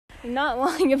I'm not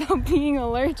lying about being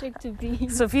allergic to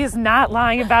bees. Sophia's not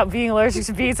lying about being allergic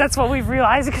to bees. That's what we've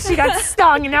realized because she got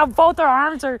stung and now both her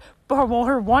arms are, well,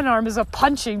 her one arm is a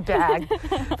punching bag.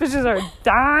 Bitches are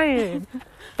dying.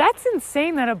 That's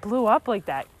insane that it blew up like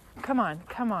that. Come on.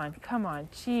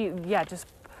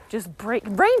 Just break.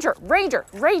 Ranger.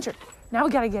 Now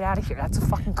we gotta get out of here. That's a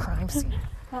fucking crime scene.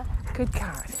 Good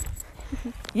God.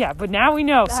 Yeah, but now we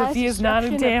know Sophia's not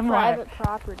a damn liar.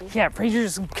 Property. Yeah,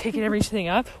 Ranger's kicking everything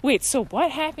up. Wait, so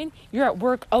what happened? You're at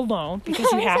work alone because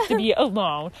you have to be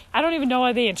alone. I don't even know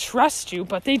why they entrust you,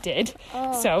 but they did.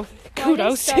 So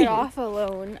kudos to you.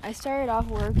 I started off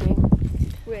working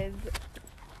with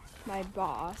my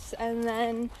boss, and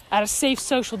then at a safe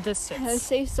social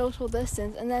distance.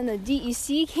 And then the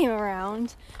DEC came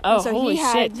around. Oh, so holy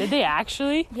shit! Did they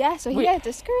actually? Yeah, so he had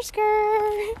to skirt.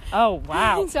 Oh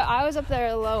wow! So I was up there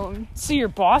alone. So your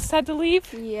boss had to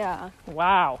leave? Yeah.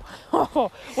 Wow.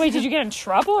 Oh, wait, did you get in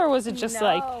trouble, or was it just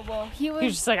he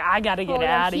was just like, I gotta get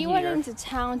out of here? He went into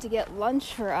town to get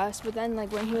lunch for us, but then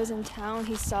when he was in town,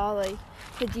 he saw the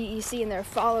DEC and they're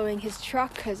following his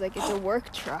truck because it's a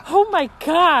work truck. Oh my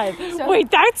God! Wait,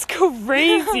 that's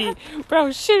crazy,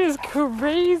 bro. Shit is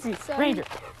crazy. Ranger.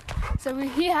 So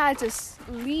he had to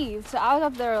leave. So I was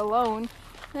up there alone,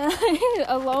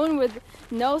 alone with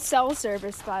no cell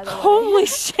service, by the way. Holy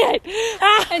shit!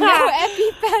 And no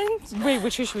EpiPens. Wait,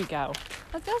 which way should we go?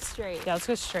 Let's go straight. Yeah, let's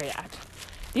go straight.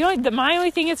 My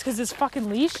only thing is because this fucking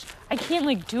leash, I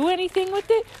can't do anything with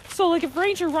it. So if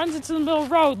Ranger runs into the middle of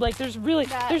the road,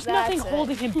 there's nothing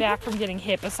holding him back from getting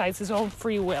hit besides his own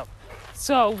free will.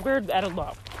 So we're at a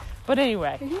low. But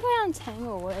anyway. We can go down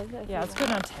Tanglewood. Yeah, let's go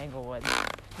down Tanglewood.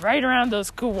 Right around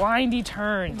those windy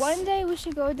turns. One day we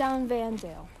should go down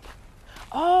Vandale.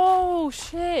 Oh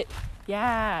shit!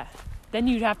 Yeah. Then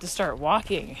you'd have to start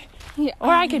walking. Yeah. Or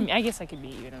I guess I could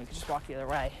meet you and we could just walk the other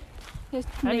way. I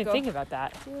didn't even think about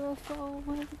that.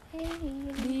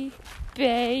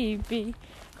 Baby.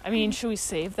 I mean, should we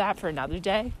save that for another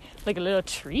day? Like a little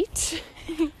treat?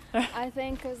 I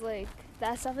think because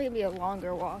that's definitely going to be a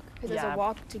longer walk. Because there's a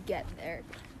walk to get there.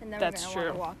 And then we're going to want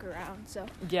to walk around. So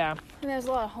yeah. And there's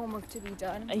a lot of homework to be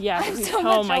done. Yeah.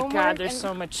 Oh my God, there's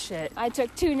so much shit. I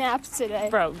took 2 naps today.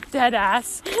 Bro, dead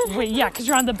ass. Wait, yeah, because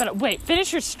you're on the bed. Wait,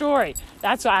 finish your story.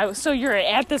 That's why so you're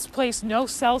at this place, no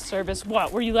cell service.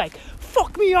 What? Were you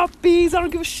fuck me up, bees. I don't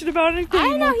give a shit about anything.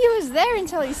 I know he was there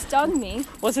until he stung me.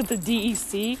 Was it the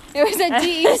DEC? It was a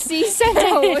DEC sent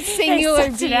a singular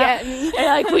bee at me.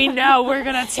 And we know we're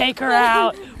going to take her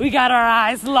out. We got our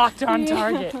eyes locked on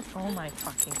target. Oh my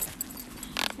fucking God.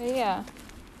 Yeah.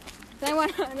 Then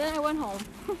I went home.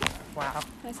 Wow.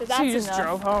 I said, that's so you just enough.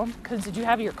 drove home? Because did you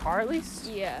have your car at least?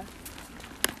 Yeah.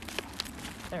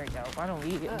 There we go. Why don't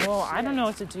we? I don't know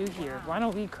what to do here. Why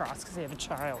don't we cross because they have a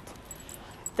child?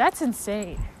 That's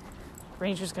insane.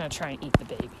 Ranger's gonna try and eat the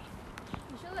baby.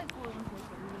 You should pull him closer.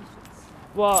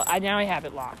 Well, now I have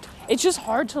it locked. It's just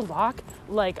hard to lock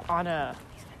on a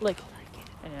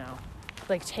I know,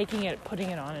 taking it, putting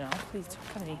it on and off. Please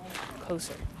come any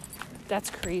closer. That's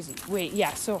crazy. Wait,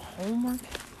 yeah. So homework.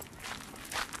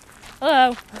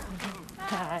 Hello.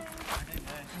 Hi.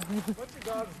 What's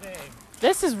your dog's name?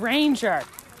 This is Ranger.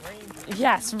 Ranger.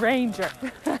 Yes, Ranger.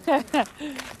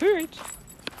 Rich.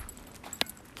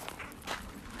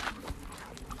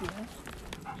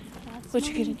 What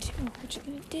you gonna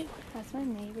do? That's my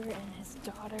neighbor and his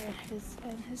daughter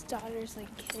and his daughter's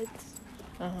kids.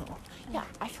 Oh. Yeah,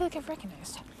 I feel like I've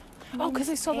recognized him. Oh, because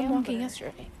I saw them walking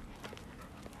yesterday.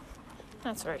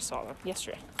 That's where I saw them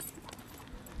yesterday.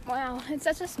 Wow, it's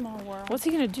such a small world. What's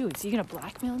he gonna do? Is he gonna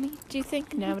blackmail me, do you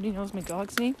think? Nobody knows my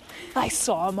dog's name? I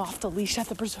saw him off the leash at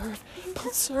the preserve.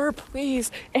 Sir,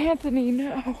 please. Anthony,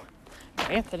 no.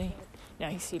 Anthony.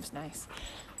 Yeah, he seems nice.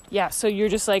 Yeah, so you're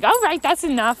just all right, that's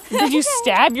enough. Did you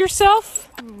stab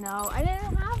yourself? No, I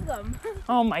didn't have them.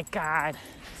 Oh my God.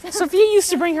 Sophia used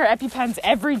to bring her EpiPens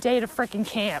every day to frickin'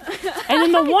 camp. And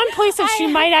in the one place that she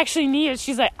might actually need it,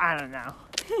 she's like, I don't know.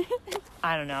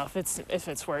 I don't know if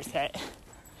it's worth it.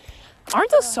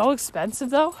 Aren't those so expensive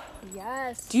though?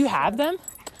 Yes. Do you have them?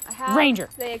 I have. Ranger.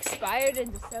 They expired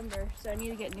in December, so I need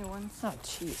to get new ones. Oh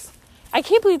jeez. I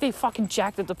can't believe they fucking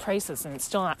jacked up the prices and it's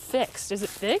still not fixed. Is it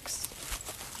fixed?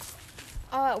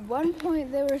 At one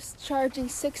point they were charging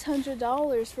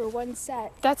 $600 for one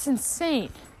set. That's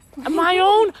insane.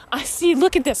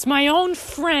 Look at this. My own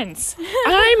friends.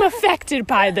 I'm affected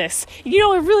by this.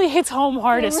 It really hits home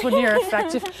hardest when you're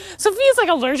affected. Sophia's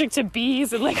allergic to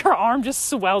bees and her arm just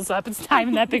swells up. It's not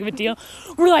even that big of a deal.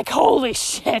 We're holy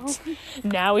shit.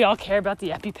 Now we all care about the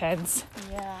EpiPens.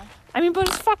 Yeah. I mean, but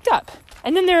it's fucked up.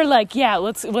 And then they're like, yeah,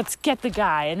 let's get the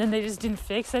guy. And then they just didn't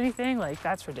fix anything. Like,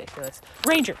 that's ridiculous.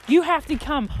 Ranger, you have to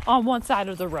come on one side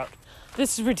of the road.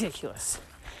 This is ridiculous.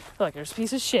 Look, there's a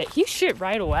piece of shit. He shit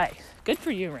right away. Good for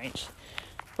you, Range.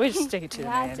 Way to stick it to the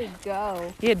man. Had to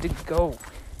go. He had to go.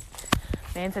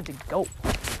 Man had to go.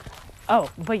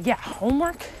 Oh, but yeah,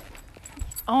 homework.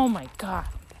 Oh my God.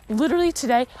 Literally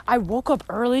today, I woke up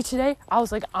early today. I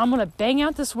was like, I'm going to bang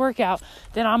out this workout.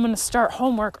 Then I'm going to start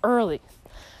homework early.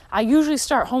 I usually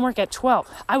start homework at 12.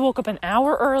 I woke up an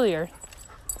hour earlier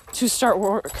to start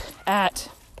work at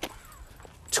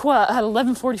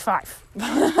 11:45.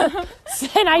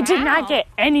 And I did not get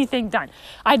anything done.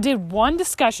 I did one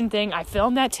discussion thing. I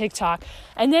filmed that TikTok.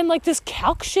 And then like this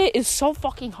calc shit is so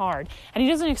fucking hard. And he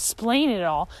doesn't explain it at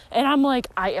all. And I'm like,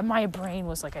 my brain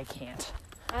was like, I can't.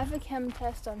 I have a chem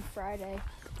test on Friday.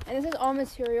 And this is all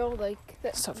material. Like,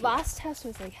 the last test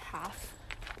was like half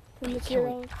the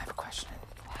material. I have a question.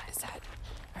 Is that,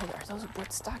 are those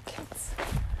Woodstock kids?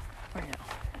 Or no?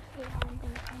 Yeah, I'm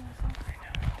gonna find myself.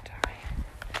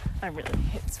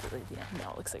 It's really, yeah,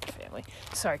 no, it looks like a family.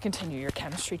 Sorry, continue your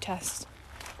chemistry test.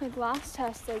 Like last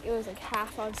test, like it was like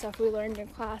half on stuff we learned in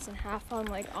class and half on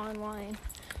like online.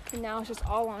 And now it's just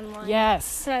all online.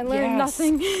 Yes. And I learned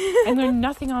nothing. I learned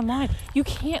nothing online. You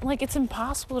can't, like, it's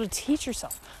impossible to teach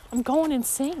yourself. I'm going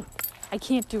insane. I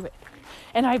can't do it.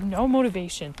 And I have no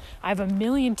motivation. I have a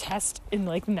million tests in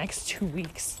like the next 2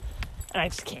 weeks. And I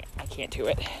just can't. I can't do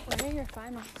it. When are your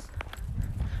finals?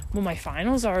 Well, my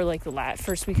finals are like the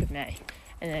first week of May.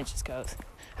 And then it just goes,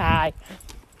 hi.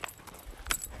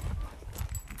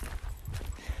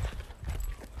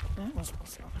 That was the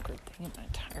most awkward thing in my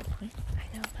entire life.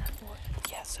 I know that boy.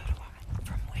 Yeah, so do I.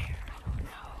 From where? I don't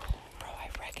know. Bro, I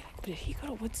reckon. Did he go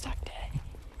to Woodstock Day?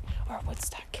 Or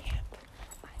Woodstock Camp?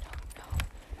 I don't know.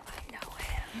 I know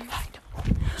him. I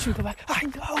don't. Should we go back? I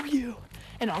know you.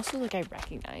 And also, like, I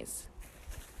recognize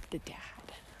the dad.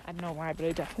 I don't know why, but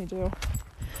I definitely do.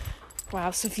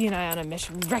 Wow, Sophia and I on a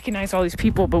mission. We recognize all these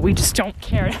people, but we just don't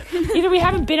care. Either we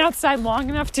haven't been outside long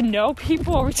enough to know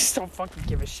people, or we just don't fucking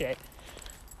give a shit.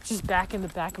 It's just back in the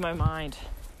back of my mind.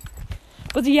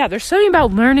 But yeah, there's something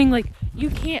about learning, like, you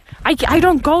can't... I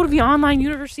don't go to the online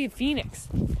University of Phoenix.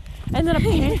 And then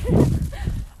apparently...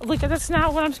 like, that's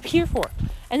not what I'm here for.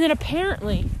 And then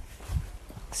apparently...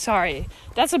 Sorry,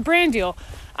 that's a brand deal.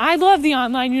 I love the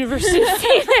online University of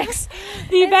Phoenix.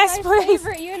 The best place.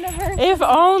 Favorite university. If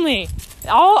only.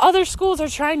 All other schools are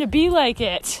trying to be like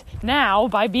it now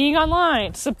by being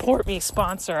online. Support me,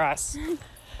 sponsor us.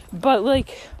 But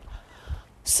like,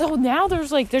 so now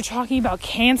there's like, they're talking about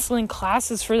canceling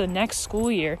classes for the next school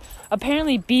year.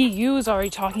 Apparently BU is already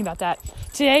talking about that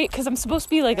today, because I'm supposed to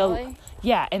be like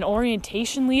an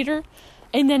orientation leader.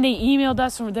 And then they emailed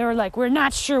us and they were like, we're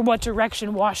not sure what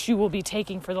direction WashU will be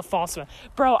taking for the fall semester.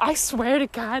 Bro, I swear to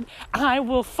God, I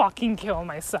will fucking kill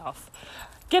myself.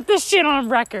 Get this shit on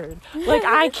record. Like,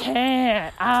 I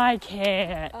can't.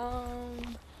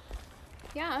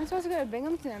 Yeah, I'm supposed to go to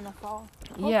Binghamton in the fall.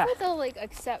 Yeah. Hopefully they'll like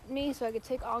accept me so I could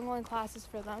take online classes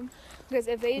for them. Because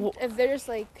if they're just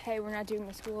like, hey, we're not doing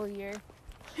the school year.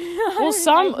 Well,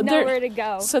 some nowhere to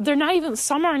go. So they're not even.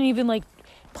 Some aren't even like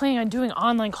planning on doing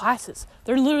online classes.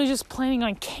 They're literally just planning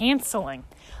on canceling,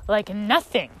 like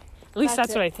nothing. At least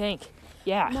that's what I think.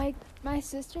 Yeah. My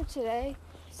sister today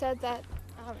said that.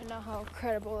 I don't know how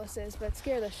credible this is, but it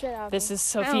scared the shit out of me. This is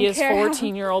Sophia's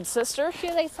 14-year-old sister. She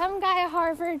was like, some guy at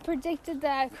Harvard predicted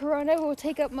that Corona will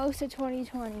take up most of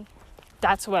 2020.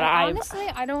 That's what honestly,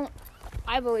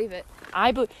 I believe it.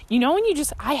 You know when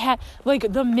I had,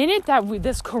 like, the minute that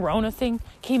this Corona thing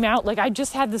came out, like, I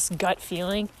just had this gut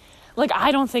feeling. Like,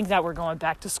 I don't think that we're going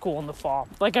back to school in the fall.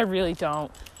 Like, I really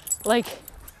don't. Like,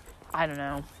 I don't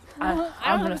know. I don't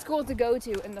have a school to go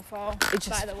to in the fall,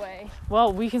 by the way.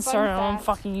 Well, we can start our own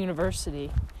fucking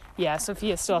university. Yeah,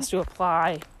 Sophia still has to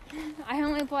apply. I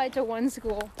only applied to one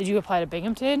school. Did you apply to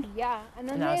Binghamton? Yeah, and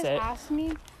then they just asked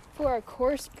me for a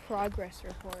course progress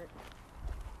report.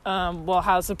 Well,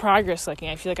 how's the progress looking?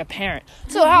 I feel like a parent.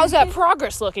 So how's that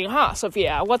progress looking, huh,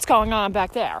 Sophia? What's going on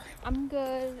back there? I'm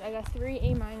good. I got 3 A-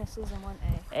 and 1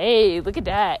 A. Hey, look at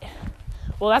that.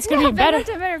 Well, that's gonna be better.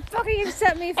 They better fucking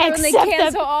accept me for when they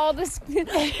cancel all the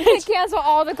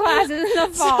classes in the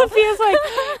fall. Sophia's like,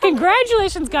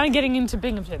 congratulations on getting into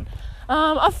Binghamton.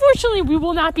 Unfortunately, we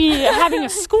will not be having a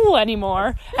school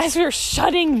anymore as we're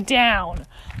shutting down.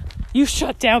 You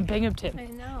shut down Binghamton. I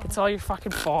know. It's all your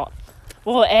fucking fault.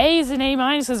 Well, A's and A-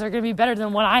 are going to be better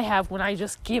than what I have when I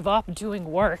just give up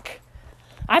doing work.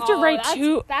 I have to write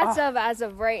two. That's as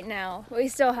of right now. We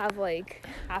still have like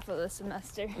half of the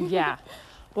semester. Yeah.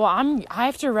 Well, I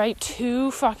have to write 2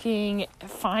 fucking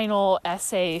final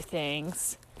essay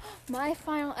things My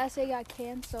final essay got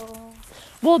canceled.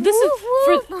 Well, this is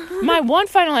Whoop, for my one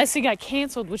final essay got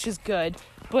canceled, which is good.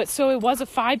 But so it was a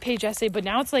 5-page essay, but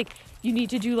now it's like you need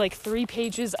to do like 3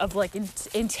 pages of like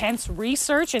intense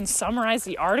research and summarize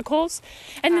the articles.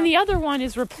 And then the other one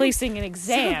is replacing an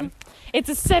exam. It's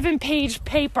a 7-page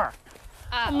paper.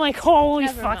 I'm like, holy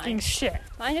Never fucking mind. shit.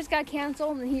 Mine just got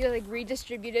canceled, and he like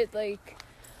redistributed like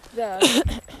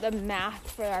the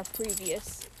math for our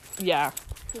previous. Yeah.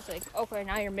 He's like, okay,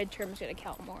 now your midterm is gonna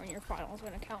count more, and your final is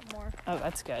gonna count more. Oh,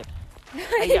 that's good.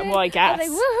 I guess. I was like,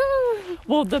 woohoo!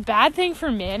 Well, the bad thing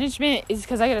for management is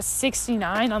because I got a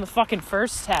 69 on the fucking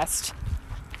first test.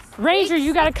 Ranger,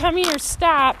 you gotta come here.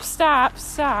 Stop.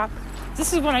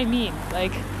 This is what I mean.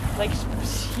 Like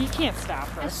he can't stop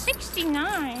her. A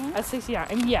 69. A 69.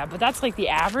 I mean, yeah, but that's like the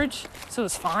average, so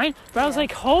it's fine. But I was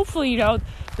like, hopefully,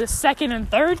 the second and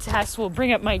third test will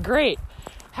bring up my grade.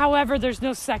 However, there's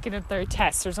no second and third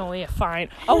test. There's only a fine.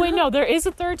 Oh, wait, no, there is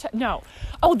a third test. No.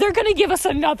 Oh, they're going to give us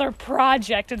another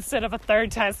project instead of a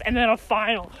third test and then a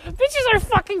final. Bitches are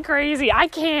fucking crazy. I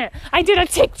can't. I did a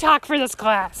TikTok for this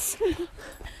class.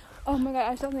 Oh my god, I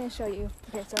have something to show you.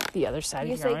 Okay, so The other side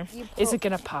You of your say arm. you Is it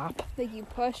going to pop? like you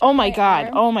push. Oh, my right God.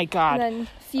 arm, Oh, my God. And then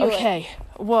feel it. Okay.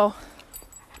 Well.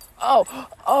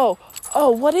 Oh,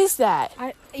 what is that?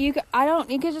 You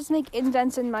could just make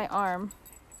indents in my arm.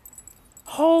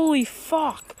 Holy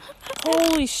fuck.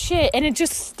 Holy shit. And it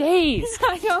just stays.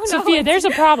 I don't know. Sophia, there's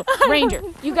a problem. Ranger,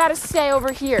 you gotta stay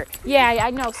over here. Yeah, I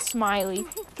know, Smiley.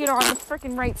 Get on the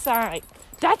freaking right side.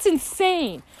 That's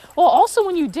insane. Well, also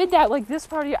when you did that, like this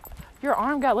part of your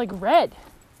arm got like red.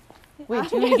 Wait,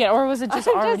 do you need to get, or was it just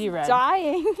I'm already just red?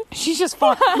 dying. She's just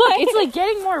falling. Look, it's like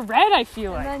getting more red, I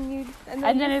feel like. And And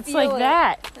then you it's feel like it,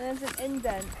 that. And it's an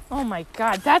indent. Oh my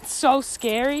God, that's so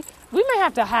scary. We might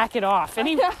have to hack it off.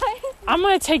 I'm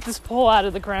gonna take this pole out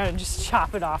of the ground and just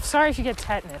chop it off. Sorry if you get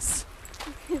tetanus.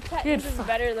 Tetanus is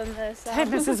better than this.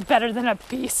 Tetanus is better than a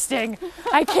bee sting.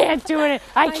 I can't do it.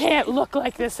 I can't look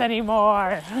like this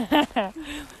anymore.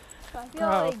 I feel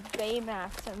Bro. like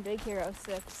Baymax on Big Hero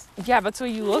 6. Yeah, but that's what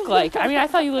you look like. I mean, I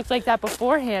thought you looked like that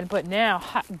beforehand, but now,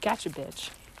 gotcha, bitch.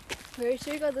 Where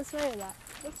should we go, this way or that?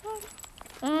 This way?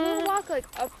 We'll walk like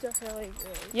up to Hurley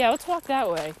really. Yeah, let's walk that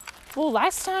way. Well,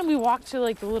 last time we walked to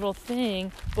like the little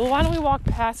thing. Well, why don't we walk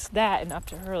past that and up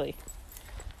to Hurley?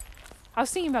 I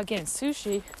was thinking about getting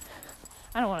sushi.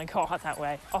 I don't want to go out that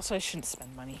way. Also, I shouldn't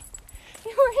spend money.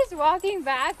 We're just walking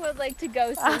back with like to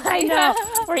go sushi. I know.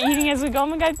 We're eating as we go. Oh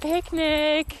my God,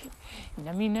 picnic.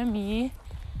 Nummy.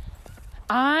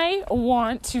 I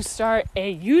want to start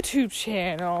a YouTube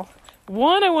channel. I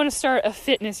want to start a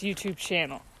fitness YouTube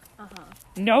channel.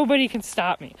 Nobody can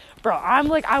stop me. Bro, I'm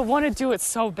like, I want to do it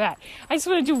so bad. I just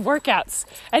want to do workouts.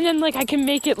 And then like I can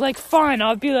make it like fun.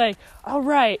 I'll be like, all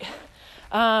right.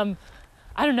 I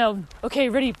don't know. Okay,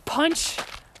 ready? Punch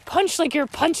like you're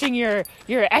punching your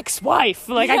ex-wife.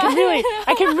 Like I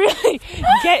can really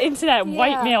get into that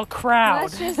white male crowd.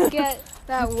 Let's just get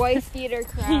that wife beater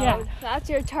crowd. Yeah. That's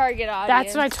your target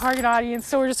audience. That's my target audience.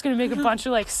 So we're just gonna make a bunch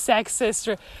of like sexist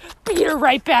or beat her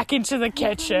right back into the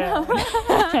kitchen.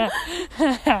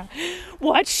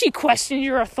 What? She questioned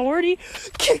your authority?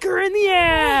 Kick her in the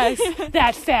ass.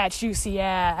 That fat juicy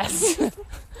ass.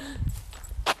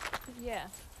 Yeah.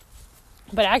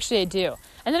 But actually I do.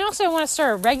 And then also I want to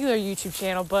start a regular YouTube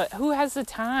channel, but who has the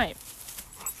time?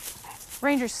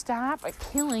 Ranger, stop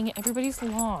killing everybody's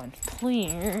lawn,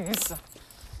 please.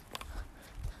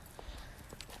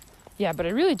 Yeah, but I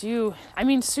really do. I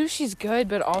mean, sushi's good,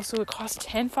 but also it costs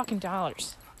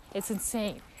 $10 It's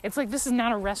insane. It's like this is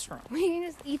not a restaurant. We can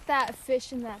just eat that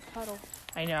fish in that puddle.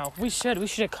 I know. We should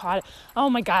have caught it. Oh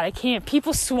my God, I can't.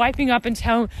 People swiping up and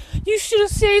telling, you should have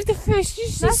saved the fish. You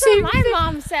should have That's saved what the my fish.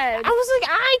 mom said. I was like,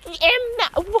 I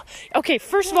am not. Okay,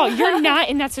 first of all, you're not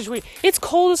in that situation. It's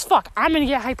cold as fuck. I'm going to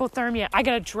get hypothermia. I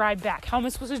got to drive back. How am I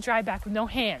supposed to drive back with no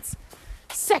hands?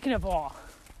 Second of all,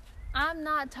 I'm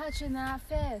not touching that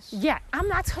fish. yeah, I'm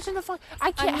not touching the fuck.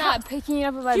 I can't. I'm not picking it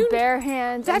up with my You- bare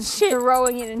hands that and shit-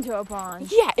 throwing it into a pond.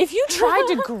 Yeah, if you tried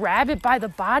to grab it by the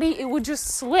body, it would just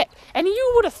slip. And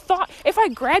you would have thought, if I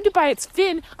grabbed it by its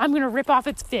fin, I'm going to rip off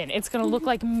its fin. It's going to look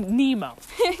like Nemo.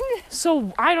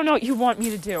 So I don't know what you want me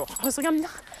to do. I was like, I'm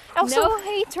not. Also, No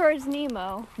hate towards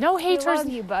Nemo. no hate I towards love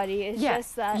you, buddy. It's Yeah,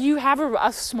 just that. you have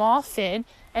a small fin,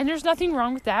 and there's nothing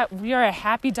wrong with that. We are a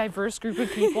happy, diverse group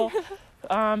of people.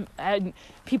 And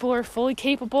people are fully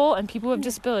capable, and people with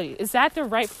disability. Is that the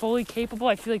right fully capable?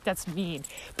 I feel like that's mean.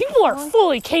 People are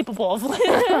fully capable of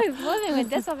living with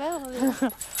disabilities.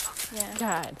 Yeah.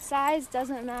 God. Size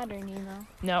doesn't matter, Nemo.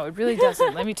 No, it really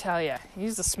doesn't. Let me tell you.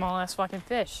 He's a small-ass fucking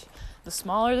fish. The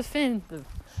smaller the fin,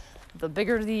 the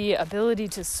bigger the ability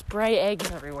to spray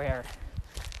eggs everywhere.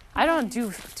 I don't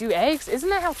do eggs. Isn't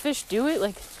that how fish do it?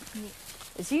 Like,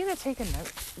 is he gonna take a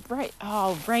note? Right.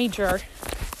 Oh, Ranger.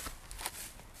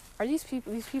 Are these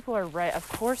people? These people are right. Of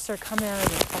course they're coming out of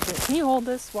the fucking. Can you hold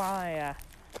this while I?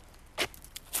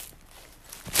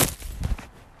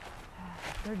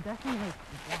 They're definitely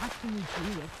like watching me do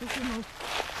this.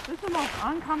 This is the most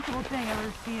uncomfortable thing I've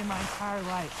ever seen in my entire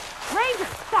life. Ranger,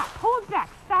 stop! Hold it back!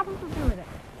 Stop him from doing it.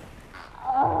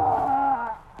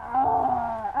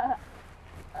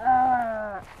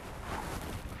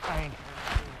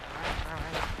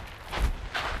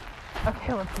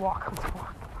 Okay, let's walk.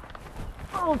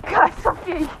 Oh God,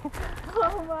 Sophie!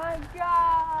 Oh my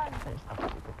God!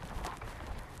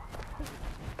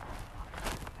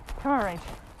 Come on, Ranger.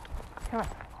 Come on.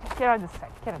 Get out of this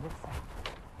side.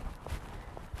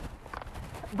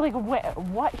 Like,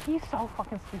 what? He's so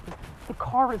fucking stupid. The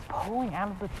car is pulling out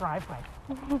of the driveway.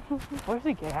 Where does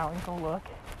he get out and go look?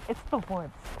 It's the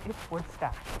woods. It's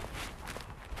Woodstock.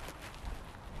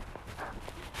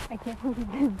 I can't believe you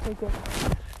didn't take it.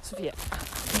 Sophia,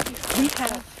 we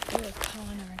have... You're a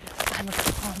con artist. I'm a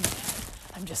con man.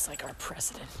 I'm just like our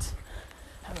president.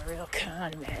 I'm a real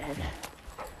con man.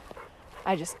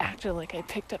 I just acted like I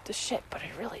picked up the shit, but I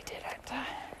really didn't.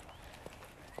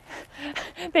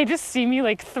 They just see me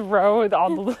like throw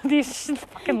all these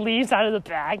fucking leaves out of the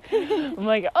bag. I'm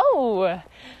like, oh,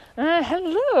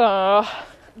 hello.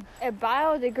 It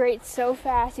biodegrades so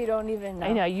fast you don't even know.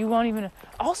 I know, you won't even.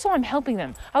 Also, I'm helping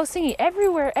them. I was thinking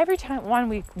every time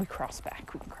we cross back.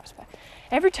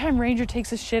 Every time Ranger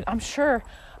takes a shit, I'm sure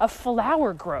a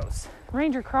flower grows.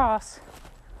 Ranger Cross.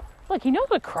 Look, he knows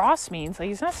what cross means. Like,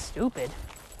 he's not stupid.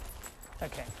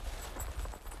 Okay.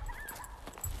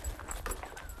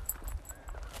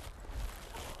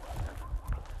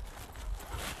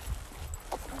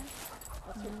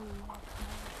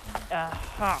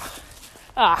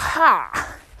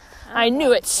 Aha! I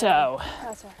knew it so.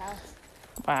 That's our house.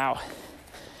 Wow.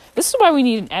 This is why we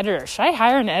need an editor. Should I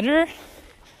hire an editor?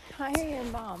 Hire your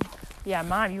mom. Yeah,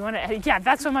 Mom, you want to edit? Yeah,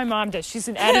 that's what my mom does. She's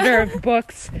an editor of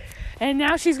books. And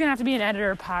now she's going to have to be an editor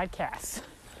of podcasts.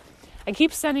 I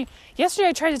keep sending... Yesterday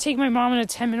I tried to take my mom on a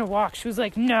 10-minute walk. She was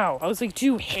like, no. I was like, do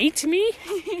you hate me?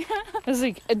 I was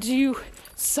like,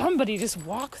 somebody just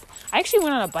walk... I actually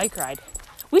went on a bike ride.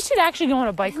 We should actually go on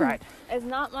a bike ride. It's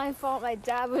not my fault my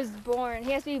dad was born.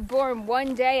 He has to be born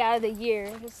one day out of the year.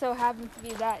 It just so happens to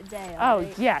be that day. Oh,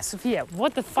 right? yeah, Sophia.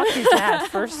 What the fuck is that,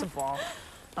 first of all?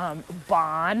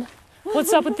 Bon.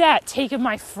 What's up with that? Taking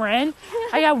my friend?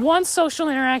 I got one social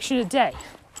interaction a day.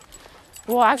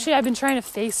 Well, actually, I've been trying to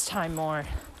FaceTime more.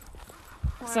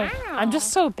 So I'm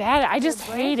just so bad. I just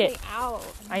hate it. Out.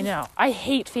 I know. I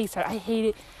hate FaceTime. I hate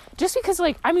it. Just because,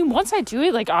 like, I mean, once I do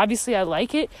it, like, obviously I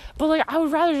like it. But, like, I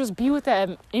would rather just be with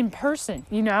them in person,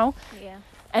 you know? Yeah.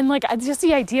 And, like, just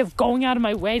the idea of going out of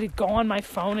my way to go on my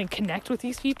phone and connect with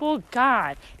these people.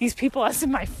 God, these people as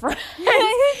in my friends.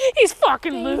 These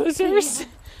fucking losers.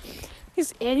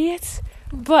 These idiots.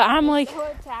 But I'm like... so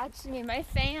attached to me, my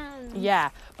fans.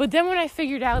 Yeah. But then when I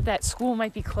figured out that school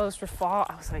might be closed for fall,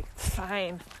 I was like,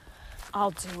 fine.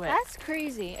 I'll do it. That's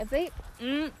crazy. If they...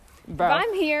 Bro. If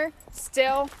I'm here,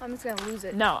 still, I'm just going to lose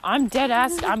it. No, I'm dead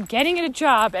ass. I'm getting a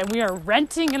job and we are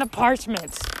renting an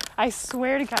apartment. I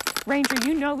swear to God. Ranger,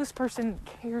 you know this person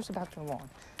cares about your lawn.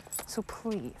 So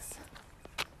please.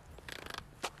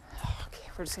 Okay,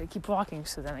 we're just going to keep walking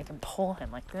so then I can pull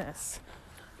him like this.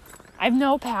 I have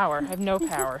no power.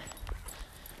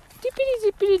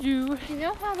 Dippity-dippity-doo. You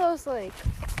know how those, like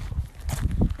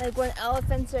when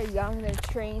elephants are young, they're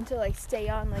trained to, like, stay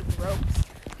on, like, ropes?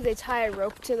 Because they tie a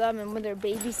rope to them, and when they're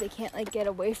babies, they can't, like, get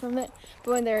away from it.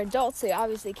 But when they're adults, they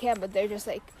obviously can, but they're just,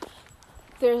 like,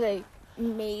 they're, like,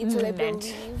 made so they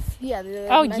believe. Yeah. They're,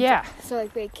 like, Oh, meant yeah. So,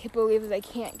 like, they believe that they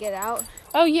can't get out.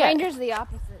 Oh, yeah. Ranger's the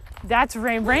opposite. That's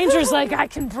Ranger's like, I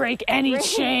can break any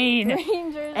chain.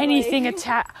 Ranger's anything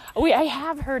like... Wait, I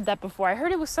have heard that before. I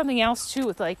heard it was something else, too,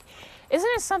 with, like... Isn't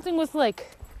it something with,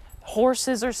 like,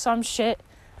 horses or some shit?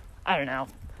 I don't know.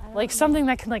 Like, something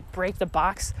that can, like, break the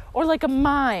box. Or, like, a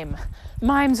mime.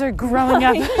 Mimes are growing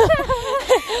up... Mimes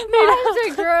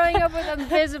are growing up with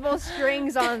invisible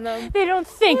strings on them. They don't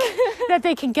think that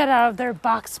they can get out of their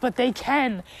box, but they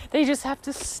can. They just have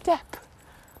to step.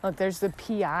 Look, there's the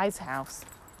PI's house.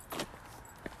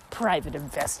 Private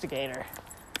investigator.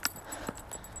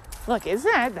 Look,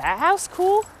 isn't that house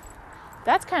cool?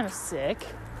 That's kind of sick.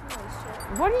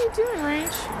 What are you doing,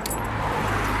 Range?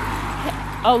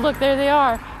 Oh, look, there they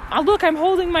are. Oh, look, I'm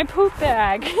holding my poop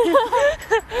bag.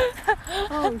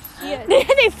 Oh, shit.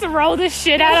 They throw the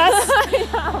shit at us.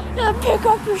 Pick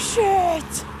up your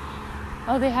shit.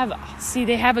 Oh, they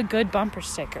have a good bumper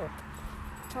sticker.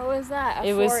 What was that? A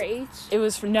It was- 4-H? It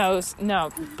was for no,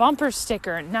 bumper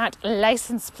sticker, not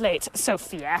license plate,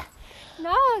 Sophia.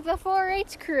 No, the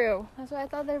 4-H crew. That's why I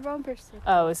thought they were bumper stickers.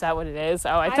 Oh, is that what it is?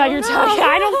 Oh, I thought don't you were know. talking.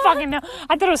 I don't fucking know.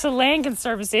 I thought it was the Land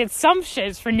Conservancy. It's some shit.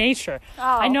 It's for nature. Oh.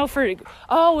 I know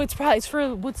it's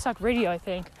for Woodstock Radio, I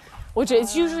think. Which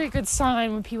is usually a good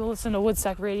sign when people listen to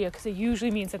Woodstock Radio because it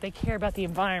usually means that they care about the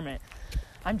environment.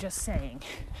 I'm just saying.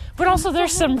 But also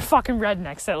there's some fucking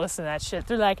rednecks that listen to that shit.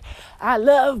 They're like, I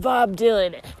love Bob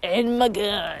Dylan and my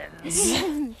guns.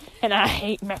 And I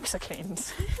hate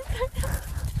Mexicans.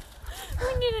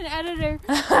 We need an editor.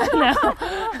 No,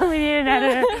 we need an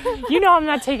editor. You know I'm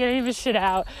not taking any of his shit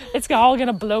out. It's all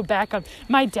gonna blow back up.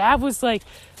 My dad was like,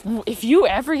 if you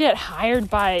ever get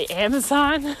hired by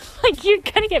Amazon, like you're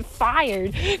gonna get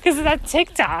fired because of that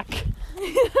TikTok.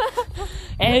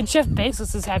 And Jeff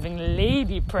Bezos is having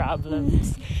lady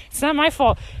problems. It's not my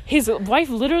fault. His wife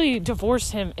literally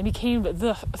divorced him and became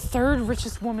the third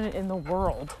richest woman in the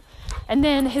world. And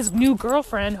then his new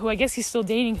girlfriend, who I guess he's still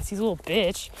dating because he's a little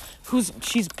bitch,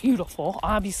 she's beautiful.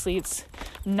 Obviously, it's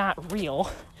not real.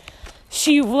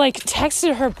 She, like,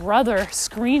 texted her brother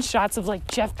screenshots of, like,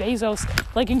 Jeff Bezos,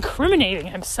 like, incriminating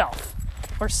himself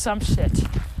or some shit.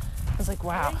 I was like,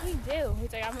 wow. What did he do?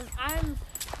 He's like, I'm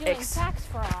doing tax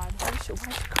fraud. Why is she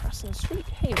crossing the street?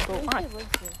 Hey, go Maybe on. he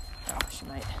lives here. Oh, she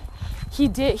might.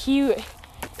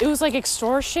 It was like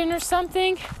extortion or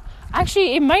something.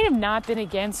 Actually, it might have not been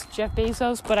against Jeff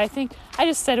Bezos, but I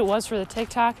just said it was for the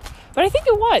TikTok. But I think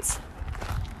it was.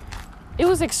 It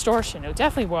was extortion. It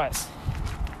definitely was.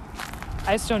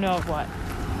 I just don't know of what.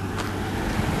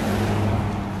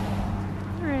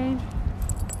 Alright.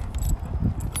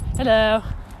 Hello.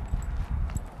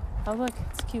 Oh, look.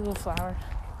 It's a cute little flower.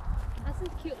 That's a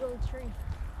cute little tree.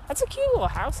 That's a cute little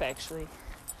house, actually.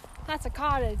 That's a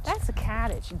cottage. That's a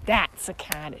cottage. That's a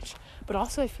cottage. But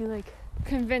also, I feel like...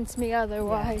 Convince me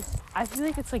otherwise. I feel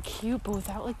like it's, like, cute, but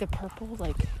without, like, the purple,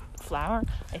 like, flower,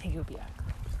 I think it would be ugly.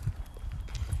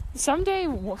 Someday...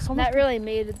 That really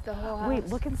made it the whole house. Wait,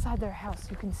 look inside their house.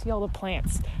 You can see all the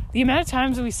plants. The amount of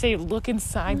times that we say, look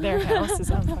inside their house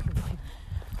is unfucking believable.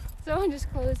 Someone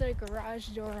just closed their garage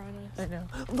door on us. I know.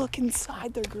 Look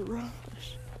inside their garage.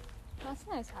 That's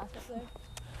a nice house up there.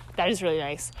 That is really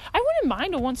nice. I wouldn't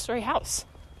mind a one-story house.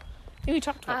 I think we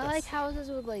talked about I this. like houses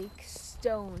with, like,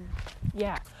 stone.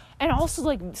 Yeah. And also,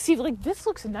 like, see, like, this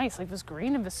looks nice. Like, this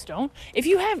green and the stone.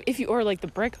 Or, like, the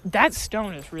brick, that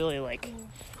stone is really, like,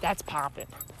 that's popping.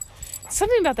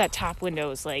 Something about that top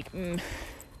window is, like,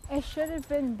 It should have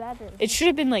been better. It should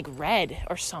have been, like, red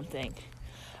or something.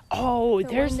 Oh,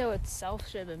 The window itself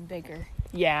should have been bigger.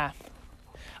 Yeah.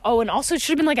 Oh, and also it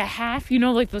should have been, like, a half,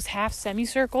 like, those half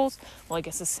semicircles. Well, I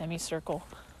guess a semicircle.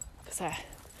 Because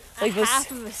like those, half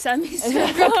of a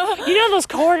semicircle. those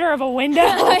quarter of a window?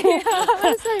 I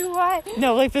was like, what?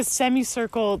 No, like the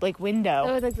semicircle, like, window.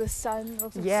 Oh, like the sun.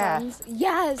 Yeah. Suns.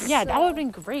 Yes. Yeah, that would have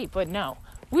been great, but no.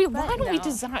 Why don't we no.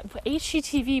 design...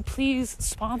 HGTV, please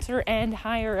sponsor and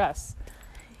hire us.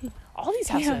 All these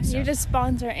houses. You just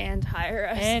sponsor and hire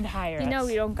us. And hire us. You know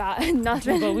we don't got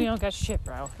nothing. But we don't got shit,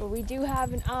 bro. But we do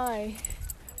have an eye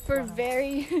for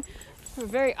very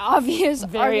obvious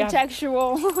Very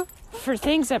architectural. For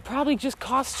things that probably just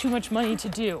cost too much money to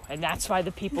do, and that's why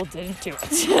the people didn't do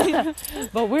it.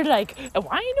 But we're like,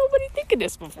 why ain't nobody thinking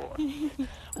this before?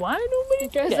 Why ain't nobody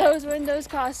Because do that? those windows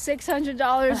cost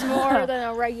 $600 more than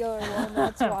a regular one.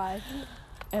 That's why.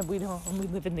 And we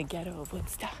live in the ghetto of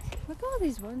Woodstock. Look at all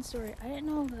these one-story. I didn't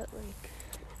know that. Like,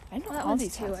 I know that all one's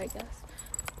these two, houses. I guess.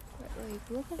 But like,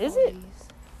 look at Is all it? these.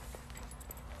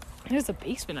 There's a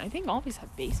basement. I think all these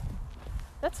have basement.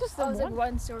 That's just the Oh, it's one. like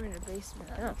one story in a basement.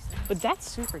 That Yeah. makes sense. But that's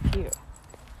super cute.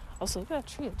 Also, look at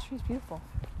that tree. The tree's beautiful.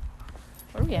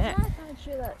 Where are we at? Isn't that the kind of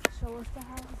tree that show us the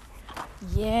house?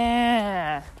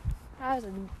 Yeah. That was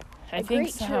I a think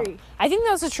great so. tree. I think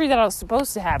that was the tree that I was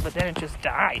supposed to have, but then it just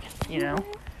died,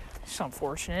 It's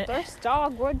unfortunate. First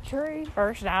dogwood tree.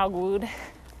 First dogwood.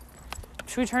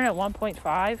 Should we turn at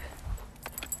 1.5?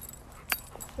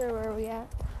 Sure, where are we at?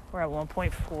 We're at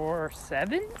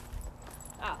 1.47.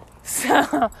 Oh.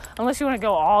 So, unless you want to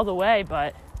go all the way,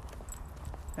 but,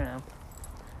 I don't know.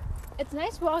 It's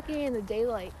nice walking in the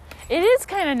daylight. It is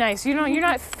kind of nice. You're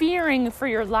not fearing for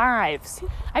your lives.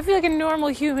 I feel like a normal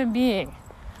human being.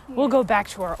 We'll go back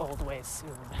to our old ways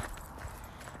soon.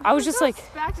 I was just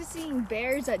like, back to seeing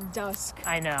bears at dusk.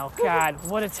 I know, God,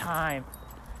 what a time.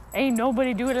 Ain't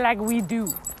nobody do it like we do.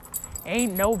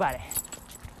 Ain't nobody.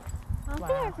 I don't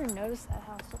think I ever noticed that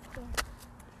house up there.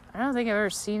 I don't think I've ever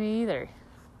seen it either.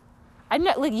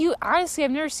 Honestly,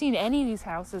 I've never seen any of these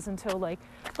houses until like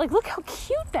look how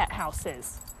cute that house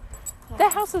is.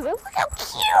 That house is, look how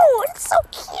cute. It's so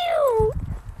cute.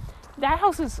 That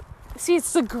house is, see,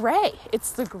 it's the gray.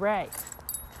 It's the gray.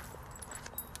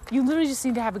 You literally just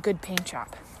need to have a good paint job.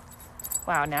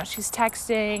 Wow, now she's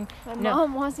texting. My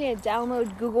mom wants me to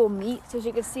download Google Meet so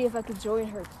she can see if I could join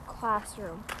her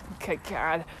classroom. Okay,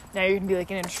 God. Now you're going to be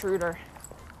like an intruder.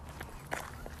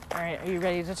 All right, are you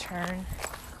ready to turn?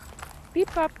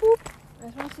 Beep, bop, boop. I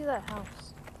just want to see that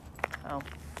house. Oh,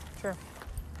 sure.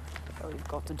 Oh, we've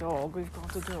got the dog. We've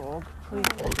got the dog.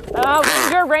 Oh,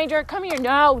 Ranger, Ranger, come here.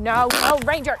 No,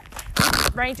 Ranger.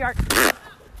 Ranger.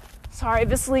 Sorry,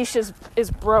 this leash is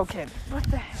broken. What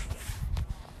the heck?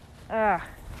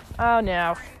 Oh,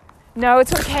 no. No,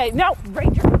 it's okay. No,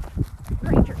 Ranger.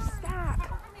 Ranger,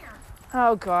 stop.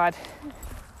 Oh, God.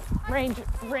 Ranger.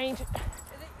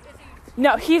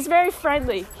 No, he's very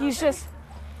friendly. He's just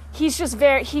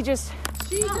very, She's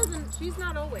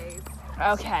not always.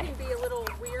 okay. She can be a little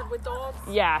weird with dogs.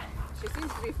 Yeah. She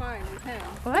seems to be fine with him.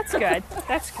 Well, that's good.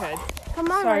 That's good. Come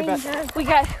on, Sorry Ranger. about we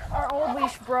got our old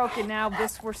leash broke, and now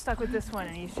we're stuck with this one,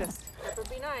 and he's just. That would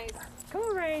be nice. Come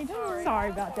on, Ranger.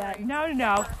 Sorry about that.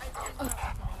 No.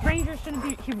 Ranger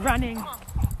shouldn't be running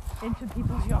into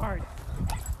people's yard.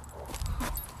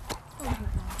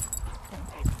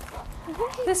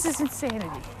 This is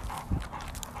insanity.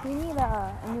 We need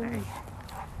a new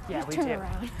Yeah, we turn do.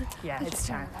 around. Yeah, it's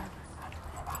time.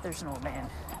 There's an old man.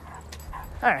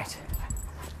 All right.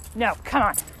 No, come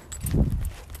on.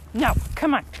 No,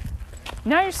 come on.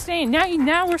 Now you're staying.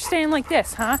 Now we're staying like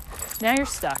this, huh? Now you're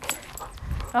stuck.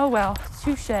 Oh well,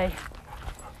 touche.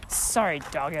 Sorry,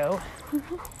 doggo.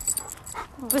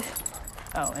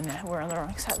 Oh, and we're on the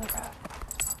wrong side of the road.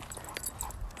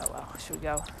 Oh well, should we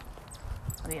go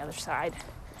on the other side?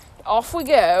 Off we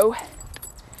go.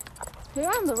 We were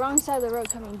on the wrong side of the road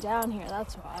coming down here,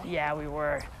 that's why. Yeah, we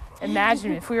were.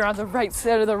 Imagine if we were on the right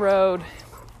side of the road.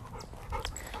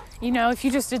 You know, if you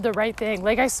just did the right thing.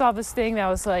 Like I saw this thing that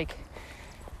was like,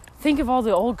 think of all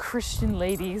the old Christian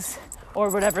ladies or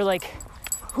whatever, like,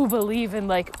 who believe in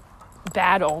like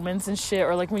bad omens and shit,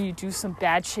 or like when you do some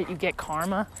bad shit, you get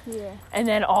karma. Yeah. And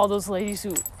then all those ladies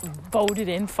who voted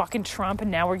in fucking Trump, and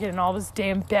now we're getting all this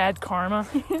damn bad karma.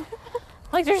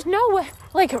 Like, there's no way.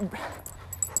 Like,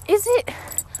 is it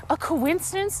a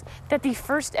coincidence that the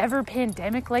first ever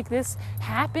pandemic like this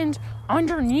happened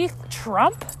underneath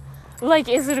Trump? Like,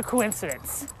 is it a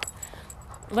coincidence?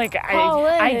 Like, Call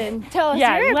in and tell us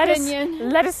your opinion.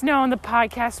 Let us know on the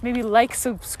podcast. Maybe like,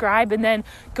 subscribe, and then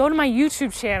go to my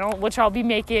YouTube channel, which I'll be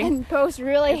making. And post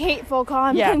really hateful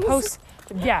comments.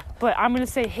 But I'm gonna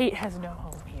say hate has no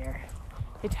home here.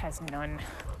 It has none.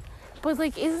 But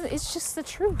like, it's just the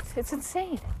truth. It's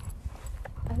insane.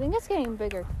 I think it's getting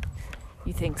bigger.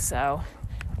 You think so?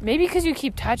 Maybe because you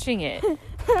keep touching it.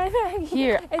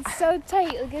 Here. It's so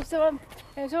tight. Like if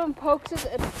someone pokes it,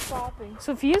 it's stopping.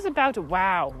 Sophia's about to,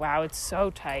 wow, it's so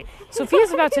tight.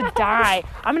 Sophia's about to die.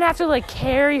 I'm gonna have to like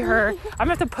carry her. I'm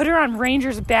gonna have to put her on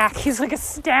Ranger's back. He's like a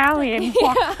stallion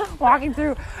walking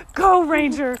through. Go,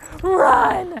 Ranger,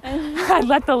 run! I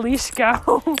let the leash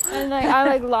go. And like I'm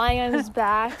like lying on his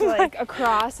back, like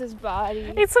across his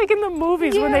body. It's like in the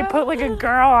movies when they put like a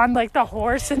girl on like the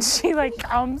horse and she like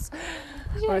comes.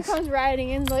 She like comes riding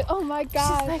in like, oh my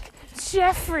god. She's like,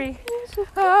 Jeffrey,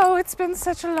 oh, it's been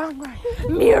such a long ride.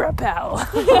 Mirabelle.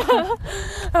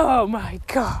 Oh my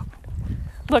god.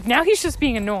 Look, now he's just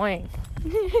being annoying.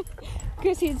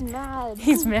 Because he's mad.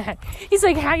 He's mad. He's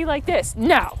like, how you like this?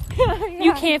 No.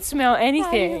 You can't smell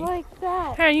anything. How you like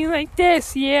that? How you like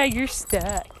this? Yeah, you're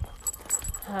stuck.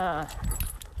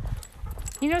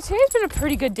 You know, today's been a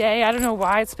pretty good day. I don't know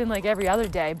why it's been like every other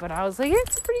day, but I was like,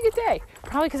 it's a pretty good day.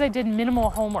 Probably because I did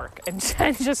minimal homework and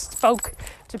just spoke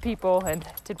to people and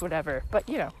did whatever. But,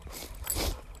 you know,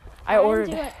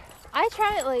 I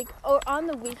try it like on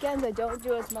the weekends. I don't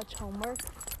do as much homework,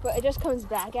 but it just comes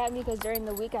back at me because during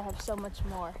the week I have so much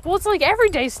more. Well, it's like every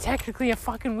day's technically a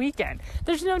fucking weekend.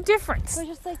 There's no difference. So I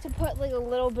just like to put like a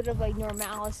little bit of like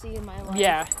normalcy in my life.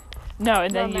 Yeah. No,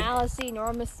 and then normalcy,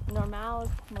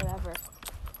 whatever.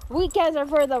 Weekends are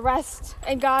for the rest,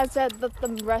 and God said let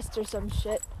them rest or some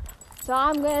shit. So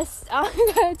I'm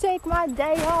gonna take my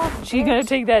day off. She's gonna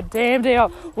take that damn day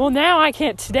off. Well, now I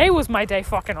can't. Today was my day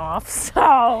fucking off.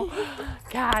 So,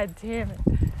 god damn it.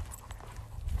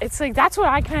 It's like that's what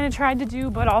I kind of tried to do,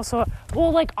 but also,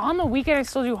 well, like on the weekend I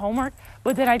still do homework,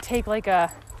 but then I take like I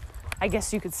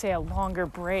guess you could say a longer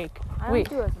break. I don't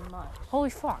do as much.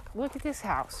 Holy fuck! Look at this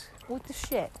house. What the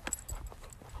shit?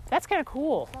 That's kind of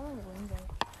cool. It's on the window.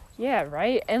 Yeah,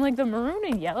 right? And like the maroon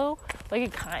and yellow, like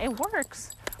it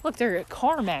works. Look, they're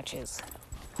car matches.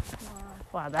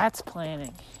 Wow, that's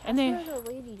planning. And they, There's a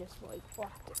lady just like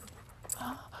walked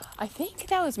in. I think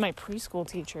that was my preschool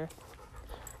teacher.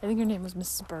 I think her name was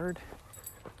Mrs. Bird.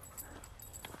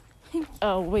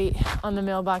 Oh, wait. On the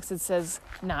mailbox it says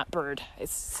not Bird. It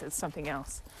says something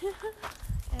else.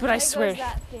 But I there swear, goes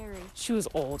that theory. she was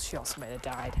old. She also might have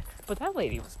died. But that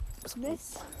lady was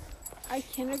This, our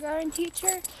kindergarten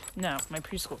teacher. no, my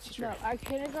preschool teacher. No, our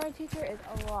kindergarten teacher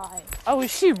is alive. Oh,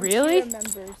 is she really? She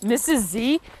remembers. Mrs.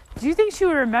 Z? Do you think she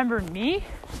would remember me?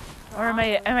 Or am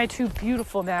I too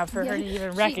beautiful now for her to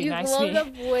even recognize You've me? blown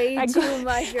up way I too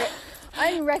much. You're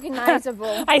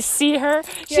unrecognizable. I see her.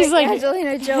 You're She's like,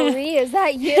 Angelina Jolie. Is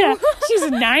that you? yeah,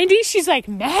 she's 90. She's like,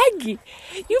 Maggie,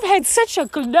 you've had such a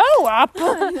glow up.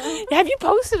 Have you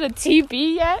posted a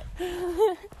TB yet?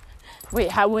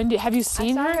 Wait, have you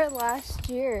seen I saw her? her last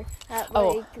year at Oh.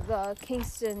 like the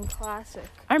Kingston Classic.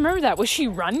 I remember that. Was she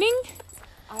running?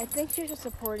 I think she was just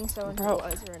supporting someone Bro. who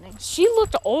was running. She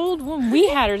looked old when we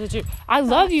had her. I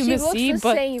love you, She Miss looks Z, the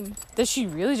but same. does she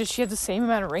really? Does she have the same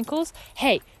amount of wrinkles?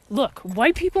 Hey, look,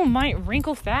 white people might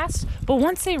wrinkle fast, but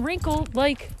once they wrinkle,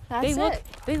 like That's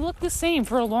they look the same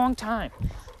for a long time.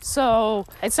 So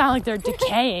it's not like they're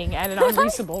decaying at an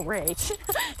unreasonable rate.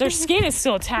 Their skin is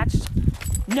still attached.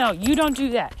 No, you don't do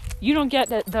that. You don't get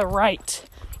the right.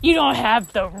 You don't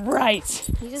have the right.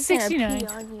 He's just 69. gonna pee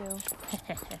on you.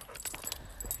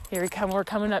 Here we come. We're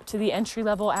coming up to the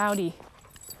entry-level Audi.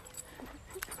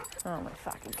 Oh my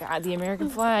fucking God. The American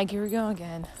flag. Here we go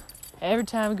again. Every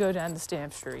time we go down the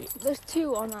Stamp Street. There's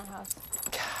two on that house.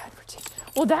 God,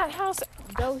 well, that house,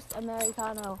 Ghost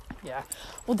Americano. yeah.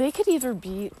 Well, they could either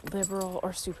be liberal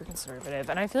or super conservative.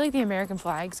 And I feel like the American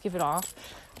flags give it off.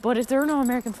 But if there are no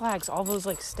American flags, all those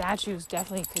like statues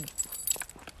definitely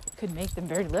could make them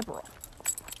very liberal.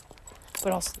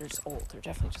 But also they're just old. They're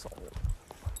definitely just old.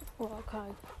 Well,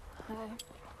 kind.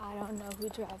 I don't know who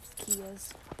drives Kias.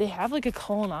 They have like a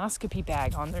colonoscopy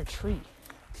bag on their tree.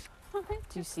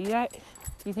 Do you see that? Do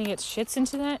you think it shits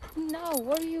into that? No,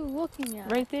 what are you looking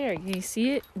at? Right there. Do you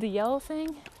see it? The yellow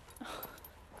thing?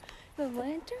 The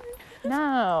lantern?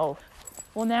 No.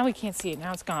 Well, now we can't see it.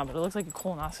 Now it's gone, but it looks like a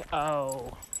colonoscopy.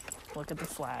 Oh. Look at the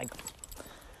flag.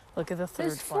 Look at the third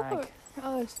There's flag. 4.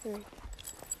 Oh, there's 3. Then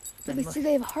But look- see,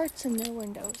 they have hearts in their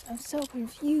windows. I'm so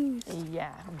confused.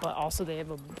 Yeah, but also they have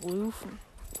a blue.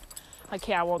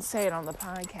 Okay, I won't say it on the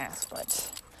podcast,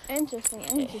 but Interesting.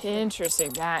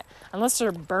 interesting that unless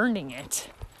they're burning it,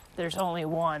 there's only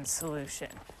one solution.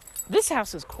 This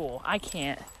house is cool. I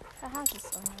can't. That house is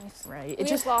so nice. Right? We It just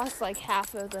just. lost like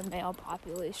half of the male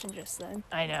population just then.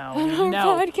 I know. on our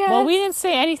No. podcast. Well, we didn't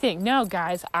say anything. No,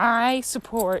 guys, I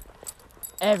support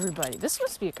everybody. This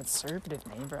must be a conservative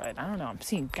neighborhood. I don't know. I'm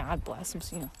seeing God bless. I'm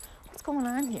seeing what's going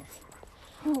on here.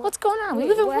 What's going on? We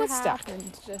live in what Woodstock.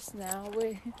 happened just now?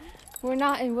 We're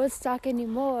not in Woodstock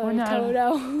anymore, We're not.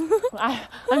 Toto.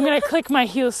 I'm gonna click my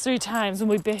heels 3 times, and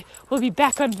we'll be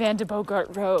back on Van de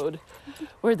Bogart Road,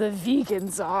 where the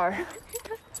vegans are,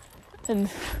 and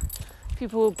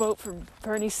people will vote for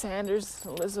Bernie Sanders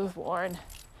and Elizabeth Warren.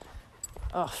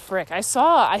 Oh frick! I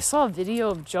saw a video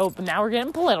of Joe. But now we're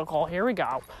getting political. Here we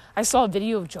go. I saw a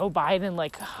video of Joe Biden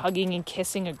like hugging and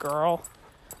kissing a girl,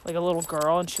 like a little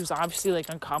girl, and she was obviously like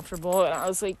uncomfortable. And I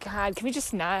was like, God, can we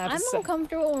just not have I'm a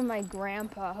uncomfortable with my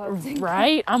grandpa hugging.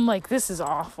 right? I'm like, this is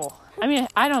awful. I mean,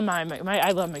 I don't mind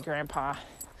I love my grandpa,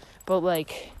 but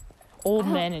like old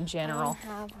men in I general. don't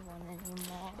have one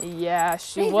anymore. Yeah,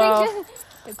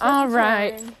 all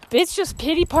right. It's just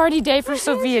pity party day for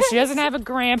Sophia. She doesn't have a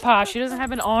grandpa. She doesn't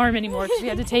have an arm anymore. She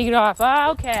had to take it off.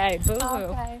 Okay, boo-hoo.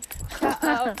 Okay.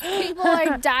 Uh-oh. People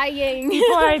are dying.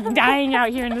 People are dying out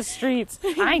here in the streets.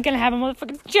 I ain't gonna have a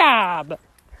motherfucking job.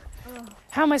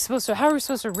 How are we supposed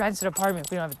to rent an apartment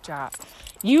if we don't have a job?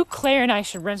 You, Claire, and I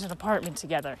should rent an apartment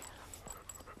together.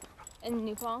 In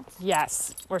New Paltz.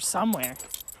 Yes, or somewhere.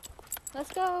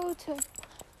 Let's go to.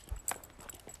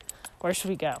 Where should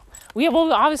we go?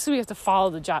 Obviously we have to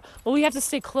follow the job. Well, we have to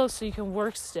stay close so you can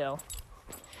work still.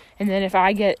 And then if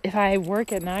I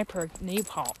work at New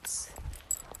Paltz,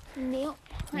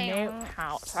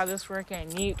 I'll just work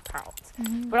at New Paltz.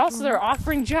 But also they're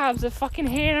offering jobs at fucking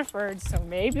Hannaford, so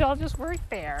maybe I'll just work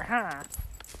there, huh?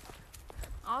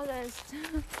 All this.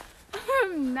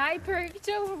 From Nyperk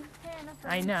to Hannaford.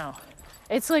 I know.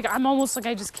 It's like I'm almost like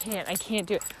I can't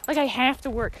do it. Like I have to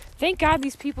work. Thank God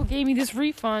these people gave me this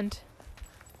refund.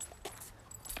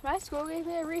 My school gave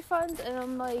me a refund, and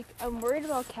I'm worried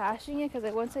about cashing it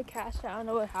because once I cash it, I don't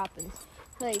know what happens.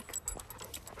 Like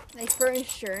for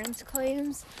insurance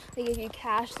claims, like if you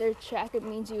cash their check, it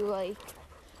means you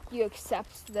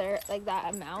accept their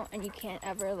that amount, and you can't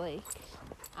ever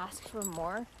ask for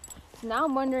more. So now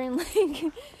I'm wondering, like,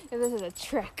 if this is a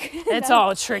trick. It's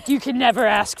all a trick. You can never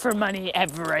ask for money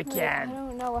ever I again.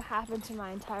 don't know what happened to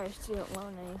my entire student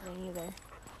loan or anything either.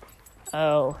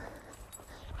 Oh.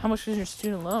 How much was your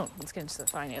student loan? Let's get into the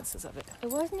finances of it.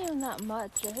 It wasn't even that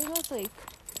much. I think it was like,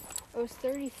 it was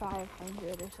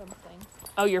 $3,500 or something.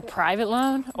 Oh, your private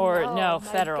loan? Or no,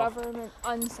 my federal? government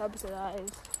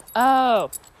unsubsidized.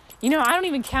 Oh. You know, I don't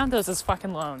even count those as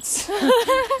fucking loans.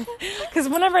 Because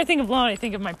whenever I think of loan, I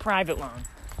think of my private loan,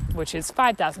 which is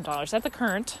 $5,000 at the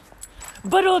current.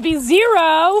 But it'll be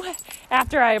zero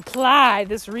after I apply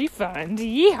this refund.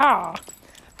 Yeehaw.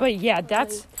 But yeah,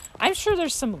 I'm sure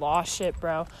there's some law shit,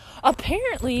 bro.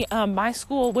 Apparently, my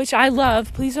school, which I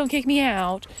love, please don't kick me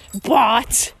out,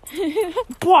 but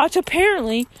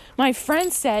apparently, my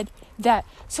friend said that,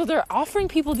 so they're offering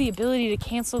people the ability to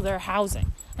cancel their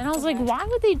housing. And I was like, why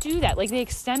would they do that? Like, they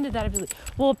extended that ability.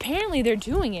 Well, apparently they're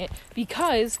doing it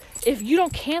because if you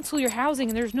don't cancel your housing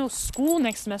and there's no school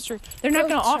next semester, they're not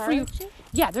going to offer you.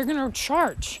 Yeah, they're going to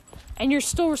charge. And you're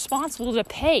still responsible to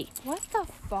pay. What the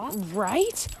fuck?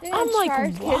 Right? They're I'm gonna like,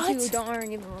 charge what? kids who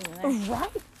aren't even living there. Right?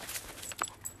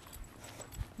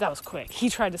 That was quick. He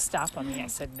tried to stop on me. I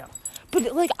said no.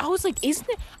 But, like, I was like, isn't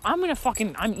it? I'm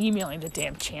emailing the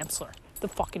damn chancellor. The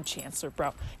fucking chancellor,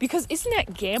 bro. Because isn't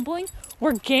that gambling?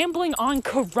 We're gambling on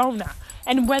Corona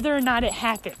and whether or not it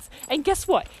happens. And guess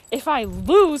what? If I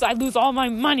lose all my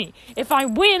money. If I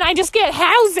win, I just get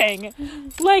housing.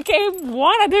 Like,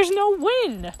 there's no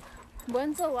win.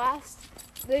 When's the last?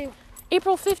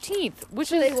 April 15th, which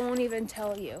They won't even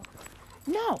tell you.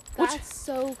 No. That's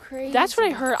so crazy. That's what I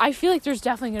heard. I feel like there's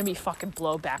definitely going to be fucking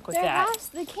blowback with that.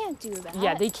 They can't do that.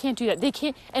 Yeah, they can't do that. They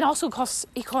can't. And also it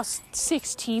costs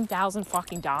 $16,000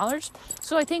 fucking dollars.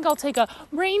 So I think I'll take a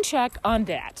rain check on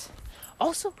that.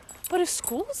 Also, but if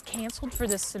school is canceled for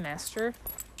this semester,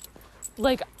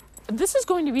 like, this is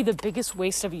going to be the biggest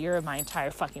waste of a year of my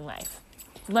entire fucking life.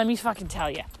 Let me fucking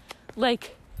tell you.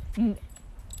 Like,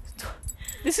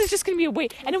 this is just going to be a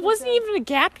waste. And it wasn't even a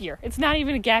gap year. It's not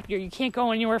even a gap year. You can't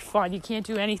go anywhere fun. You can't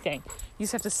do anything. You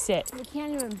just have to sit. You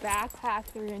can't even backpack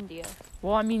through India.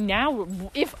 Well, I mean, now,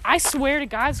 if I swear to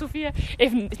God, Sophia,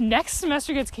 if next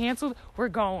semester gets canceled, we're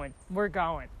going. We're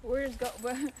going. We're just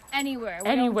anywhere.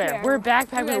 Anywhere. We're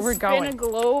backpacking. We're going. We're spin a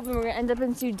globe and we're gonna end up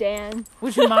in Sudan.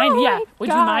 Would you mind? Oh yeah. my Would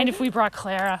you God. mind if we brought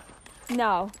Clara?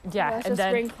 No. Yeah, Let's and just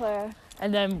then bring Clara.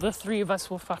 and then the three of us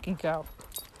will fucking go.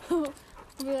 We'll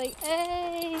be like,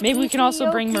 hey. Maybe we can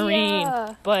also bring Marine,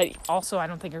 Ethiopia. but also I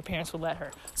don't think her parents would let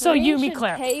her. So you, me, should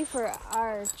Clara. Pay for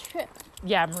our trip.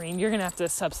 Yeah, Marine, you're gonna have to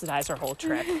subsidize our whole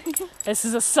trip. This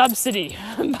is a subsidy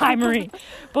by Marine.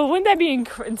 But wouldn't that be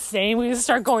insane? We just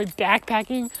start going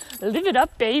backpacking, live it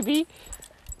up, baby.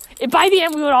 And by the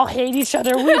end, we would all hate each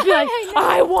other. We'd be like,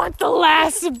 I want the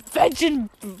last vegan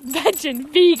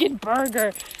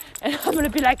burger. And I'm gonna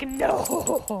be like,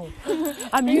 no.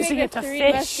 I'm using it to Three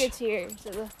fish. Musketeers.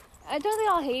 Don't they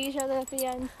all hate each other at the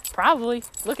end? Probably.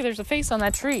 Look, there's a face on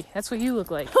that tree. That's what you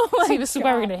look like. See, this is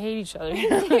why we're gonna hate each other.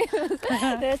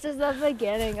 This is the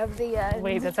beginning of the end.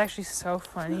 Wait, that's actually so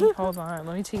funny. Hold on,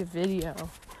 let me take a video.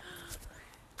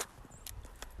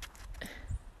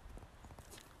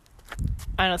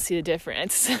 I don't see the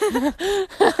difference.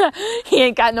 He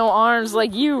ain't got no arms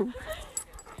like you.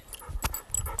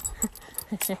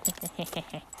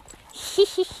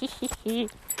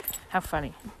 How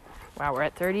funny. Wow, we're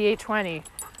at 3820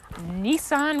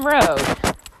 Nissan Road.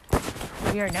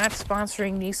 We are not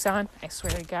sponsoring Nissan, I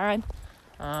swear to God.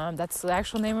 That's the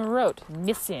actual name of the road.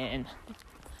 Nissan.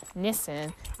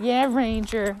 Yeah,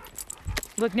 Ranger.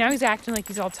 Look, now he's acting like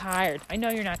he's all tired. I know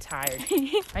you're not tired.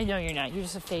 I know you're not. You're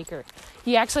just a faker.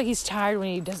 He acts like he's tired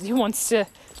when he wants to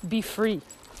be free.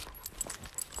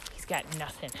 He's got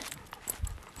nothing.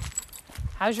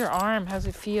 How's your arm? How's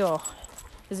it feel?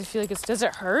 Does it feel like does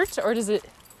it hurt or does it?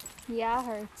 Yeah, it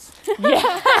hurts.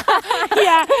 Yeah.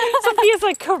 Yeah. Sophia's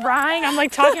like crying. I'm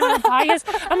like talking on the podcast.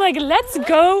 I'm like, let's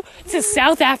go to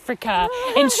South Africa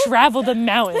and travel the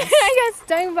mountains. I got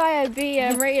stung by a bee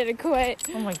and I'm ready to quit.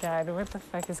 Oh my God, what the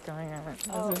fuck is going on?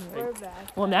 Oh, This is we're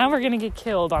back. Well, now we're going to get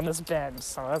killed on this bend,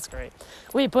 so that's great.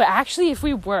 Wait, but actually if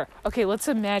we were, okay, let's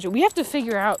imagine. We have to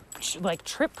figure out like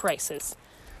trip prices.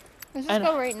 Let's I just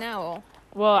know. go right now.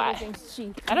 Well, Everything's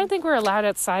cheap. I don't think we're allowed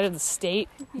outside of the state,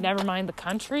 never mind the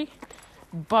country.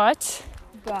 But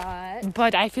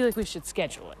I feel like we should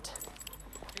schedule it.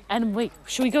 And wait,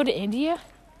 should we go to India?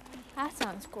 That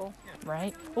sounds cool.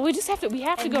 Right? Well, we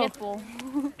have to go Nipple.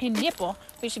 in Nipple.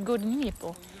 We should go to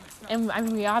Nipple. And I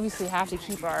mean, we obviously have to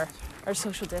keep our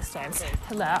social distance.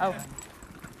 Hello.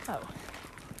 Oh.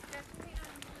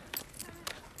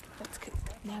 That's good.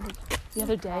 Now the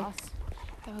other day,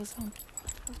 That was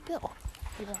Bill.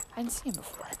 I didn't see him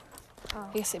before. Oh.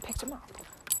 I guess they picked him up.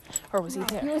 Or was he He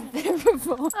there? was there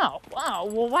before. Oh, wow.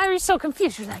 Well, why are you so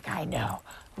confused? You're like, I know.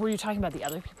 Were you talking about the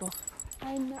other people?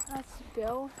 I know that's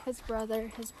Bill, his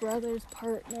brother, his brother's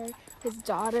partner, his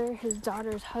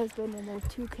daughter's husband, and their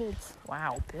 2 kids.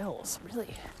 Wow, Bill's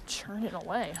really churning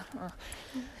away. Huh?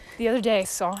 The other day I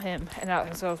saw him, and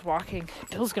as I was walking,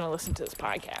 Bill's going to listen to this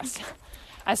podcast.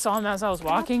 I saw him as I was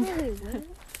walking. That's really weird.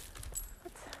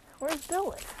 Where's Bill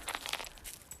live?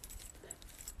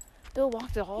 Bill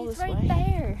walked all He's this right way.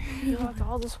 there. He walked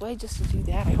all this way just to do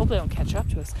that. I hope they don't catch up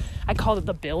to us. I called it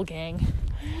the Bill Gang.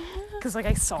 Because, like,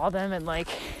 I saw them and, like,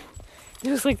 it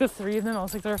was, like, the 3 of them. I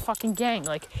was like, they're a fucking gang.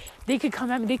 Like, they could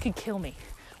come at me. They could kill me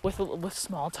with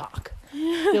small talk.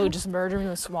 They would just murder me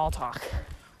with small talk.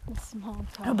 Small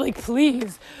talk. I'm like,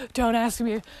 please, don't ask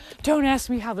me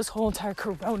how this whole entire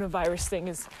coronavirus thing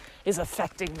is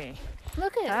affecting me.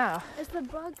 Look at it. Wow. It's the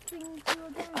bug thing too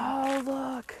again. Oh,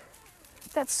 look.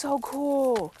 That's so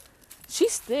cool.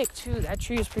 She's thick, too. That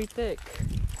tree is pretty thick.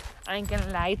 I ain't gonna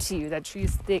lie to you. That tree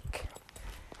is thick.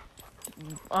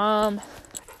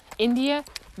 India.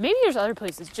 Maybe there's other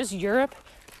places. Just Europe.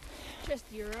 Just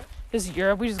Europe. Just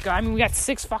Europe. We got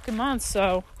 6 fucking months,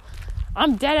 so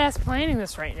I'm dead ass planning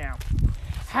this right now.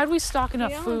 How do we stock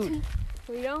enough food?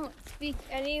 We don't speak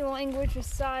any language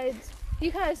besides.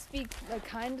 You kind of speak like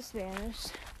kind of Spanish.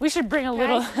 We should bring a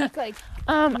little. I speak like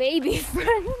maybe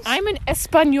French. I'm an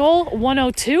Espanol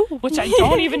 102, which I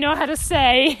don't even know how to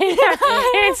say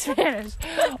in Spanish.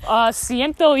 102.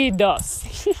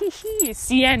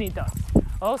 Cien y dos.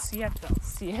 Oh, ciento.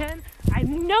 Cien. I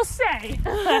no say.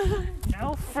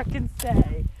 No frickin'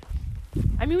 say.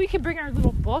 I mean, we could bring our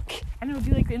little book, and it would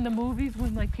be like in the movies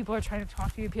when like people are trying to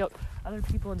talk to you, other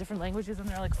people in different languages, and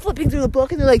they're like flipping through the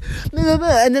book, and they're like, blah,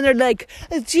 blah, and then they're like,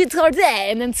 and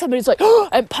then somebody's like, oh,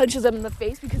 and punches them in the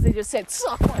face because they just said,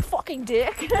 suck my fucking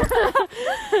dick.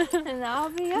 And that'll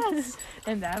be us.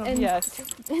 And that'll be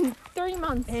us. In 3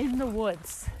 months. In the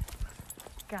woods.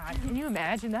 God, can you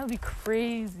imagine? That would be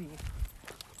crazy.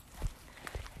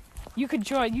 You could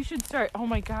join. You should start. Oh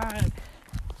my God.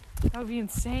 That would be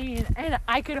insane. And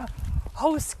I could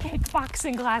host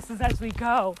kickboxing classes as we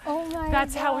go. Oh my God.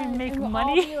 That's how we make and we'll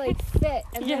money. All be like fit,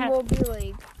 and Yeah. then we'll be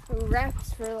like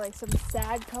reps for like some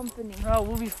sad company. Oh,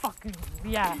 we'll be fucking,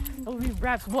 yeah. We'll be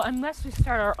reps. Well, unless we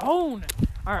start our own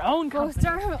We'll company.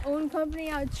 start our own company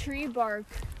out of tree bark.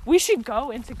 We should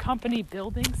go into company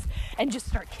buildings and just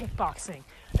start kickboxing.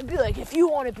 And be like, if you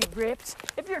want to be ripped,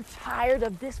 if you're tired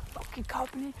of this fucking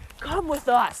company, come with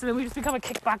us. And then we just become a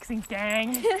kickboxing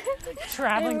gang,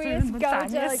 traveling And we through the just go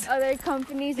to montañas. like other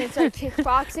companies and start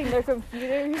kickboxing their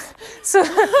computers. So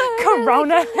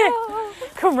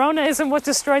Corona isn't what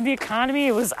destroyed the economy.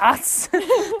 It was us,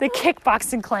 the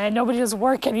kickboxing clan. Nobody does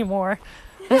work anymore.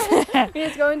 We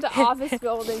just go into office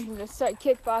buildings and just start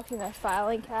kickboxing their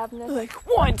filing cabinets. Like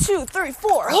 1, 2, 3,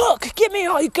 4. Hook! Give me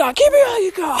all you got. Give me all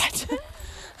you got.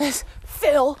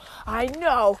 Phil, I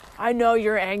know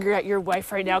you're angry at your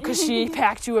wife right now because she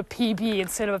packed you a PB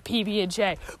instead of a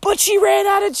PB&J, but she ran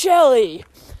out of jelly.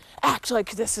 Act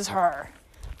like this is her,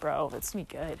 bro. That's me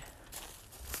good.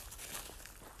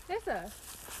 There's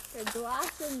a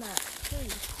glass in that tree.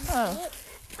 Oh.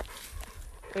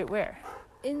 Wait, where?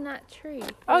 In that tree.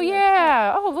 Oh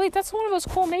yeah. Oh wait, that's one of those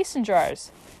cool mason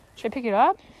jars. Should I pick it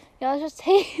up? Yeah, let's just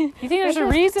take it. You think there's a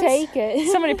Let's just reason? Take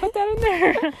it. Somebody put that in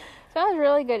there. That was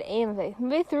really good aim.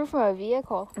 They threw from a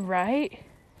vehicle. Right?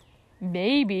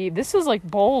 Maybe. This is like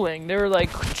bowling. They were like,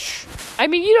 I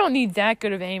mean, you don't need that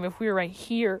good of aim if we were right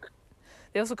here.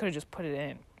 They also could have just put it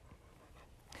in.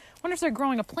 Wonder if they're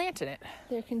growing a plant in it.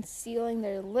 They're concealing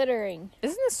their littering.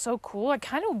 Isn't this so cool? I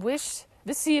kind of wish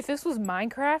see if this was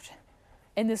Minecraft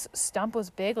and this stump was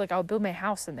big, like I would build my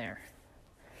house in there.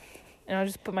 And I'll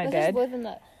just put my Let's bed. just live in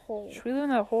that hole. Should we live in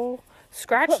that hole?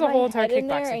 Scratch Put the my whole entire head in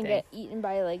there kickboxing and thing. get eaten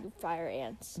by like fire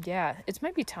ants. Yeah, it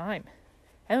might be time.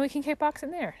 And we can kickbox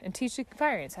in there and teach the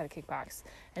fire ants how to kickbox.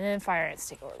 And then fire ants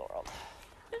take over the world.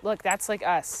 Look, that's like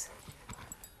us.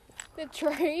 The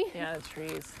tree. Yeah, the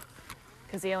trees.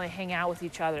 Because they only hang out with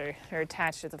each other. They're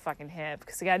attached at the fucking hip.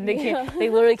 Because they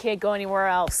literally can't go anywhere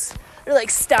else. They're like,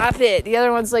 stop it. The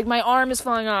other one's like, my arm is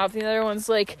falling off. The other one's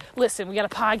like, listen, we got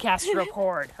a podcast to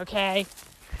record, okay?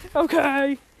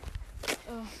 Okay.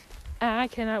 Oh. I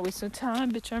cannot waste no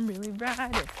time, bitch, I'm really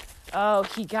riding. Oh,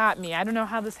 he got me. I don't know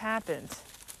how this happened.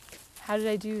 How did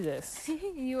I do this?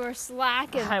 You were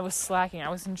slacking. I was slacking. I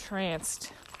was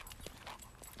entranced.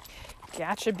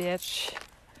 Gotcha, bitch.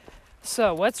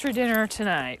 So, what's for dinner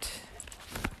tonight?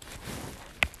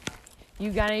 You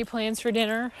got any plans for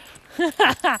dinner?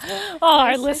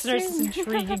 Our listeners, sister's- this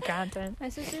intriguing content. My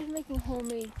sister's making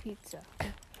homemade pizza.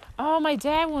 Oh, my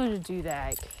dad wanted to do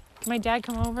that. Can my dad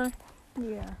come over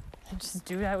Yeah. and just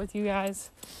do that with you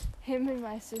guys? Him and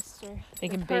my sister. They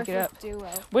the can bake it up. perfect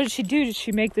Duo. What did she do? Did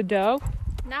she make the dough?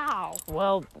 Now.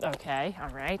 Well, okay, all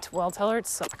right. Well, tell her it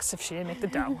sucks if she didn't make the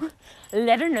dough.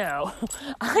 Let her know.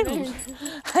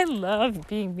 I love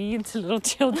being mean to little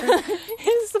children.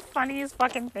 It's the funniest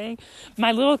fucking thing.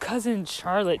 My little cousin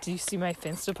Charlotte, do you see my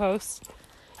Finsta post?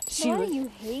 Why do you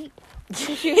hate?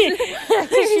 She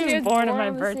was born on my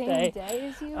the birthday. Same day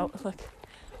as you? Oh, look.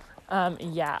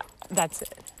 Yeah, that's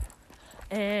it.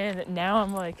 And now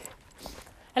I'm like,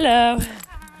 hello.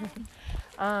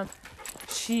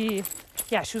 She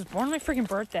was born on my freaking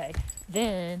birthday.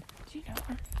 Then, do you know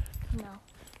her? No.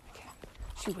 Okay.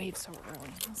 She waved so early.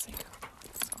 I was like,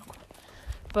 it's awkward.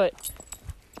 But,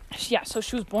 yeah, so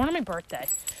she was born on my birthday.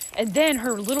 And then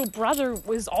her little brother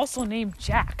was also named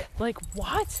Jack. Like,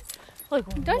 what? Like,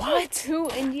 Don't you have what? 2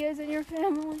 Indias in your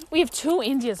family? We have 2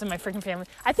 Indias in my freaking family.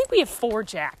 I think we have 4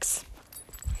 Jacks.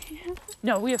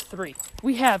 No, we have 3.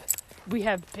 We have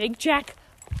Big Jack,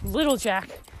 Little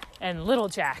Jack, and Little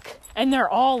Jack. And they're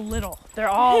all little. They're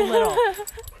all little.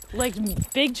 Like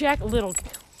Big Jack, Little.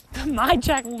 My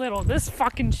Jack, Little. This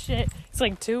fucking shit. It's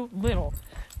like 2 little.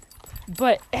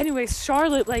 But anyways,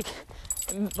 Charlotte like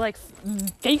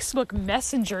Facebook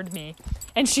messengered me.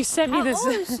 And she sent me How this.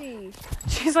 old is she?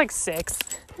 She's like 6.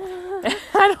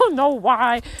 I don't know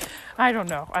why. I don't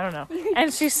know.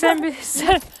 And she sent me.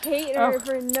 Hate her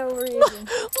for no reason.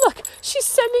 Look, she's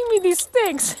sending me these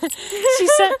things.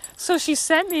 She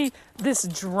sent me this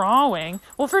drawing.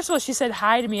 Well, first of all, she said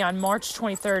hi to me on March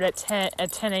 23rd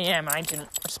at 10 a.m. and I didn't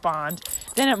respond.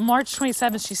 Then at March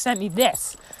 27th, she sent me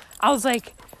this. I was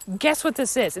like, guess what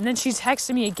this is? And then she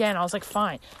texted me again. I was like,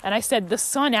 fine. And I said, the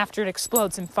sun after it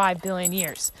explodes in 5 billion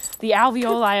years. The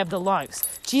alveoli of the lungs.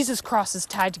 Jesus crosses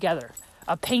tied together.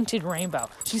 A painted rainbow.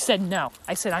 She said no.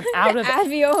 I said, I'm out of it.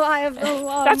 Alveoli of the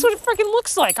lung. That's what it freaking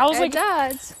looks like. I was It like,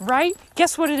 does. right?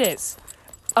 Guess what it is?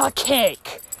 A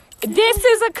cake. This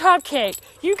is a cupcake.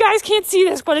 You guys can't see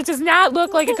this, but it does not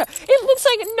look like a cup. It looks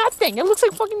like nothing. It looks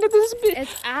like fucking this.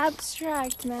 It's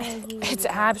abstract, Maggie. It's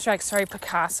abstract. Sorry,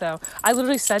 Picasso. I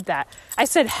literally said that. I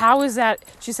said, how is that?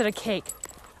 She said, a cake.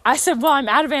 I said, well, I'm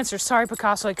out of answers. Sorry,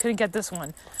 Picasso. I couldn't get this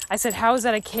one. I said, how is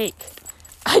that a cake?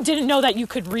 I didn't know that you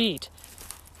could read.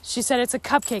 She said, it's a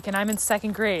cupcake and I'm in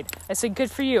 2nd grade. I said,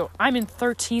 good for you. I'm in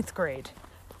 13th grade.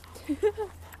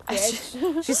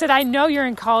 She said, I know you're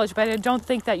in college, but I don't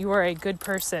think that you are a good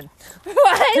person.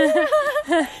 What?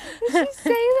 Did she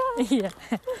say that?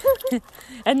 Yeah.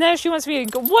 And then she wants me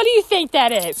to go, what do you think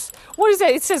that is? What is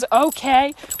that? It says,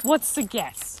 okay. What's the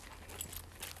guess?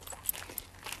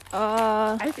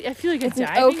 I feel like it's a an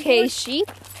diving okay board.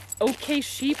 sheep. Okay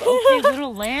sheep, okay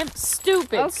little lamb.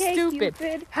 Stupid, Okay, stupid.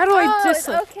 Cupid. How do I it's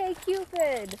dislike? Okay,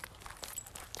 Cupid.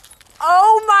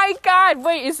 Oh my God!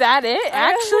 Wait, is that it?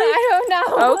 Actually, I don't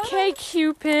know. okay,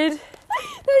 Cupid.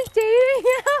 They're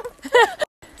dating app.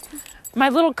 My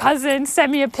little cousin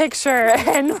sent me a picture,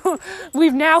 and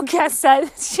we've now guessed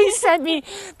that she sent me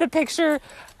the picture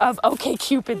of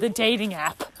OkCupid, the dating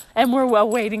app, and we're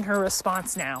awaiting her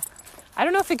response now. I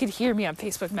don't know if it could hear me on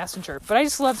Facebook Messenger, but I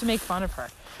just love to make fun of her.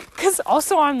 Because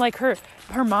also on like her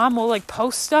mom will like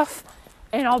post stuff,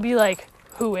 and I'll be like,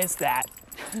 "Who is that?"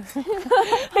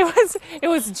 It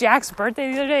was Jack's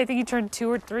birthday the other day. I think he turned 2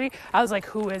 or 3. I was like,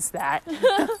 "Who is that?" And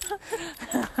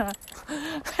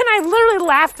I literally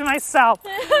laughed to myself.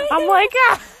 I'm like,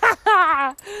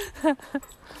 ah.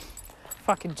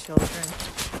 Fucking children.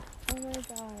 Oh my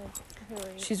god.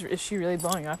 Really? Is she really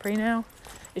blowing up right now?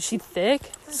 Is she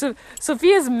thick? So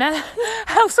Sophia's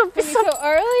how Sophia? So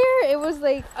earlier it was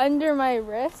like under my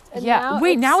wrist. And Yeah.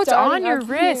 Wait, now it's starting on your up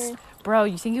wrist. here. Bro,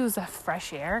 you think it was the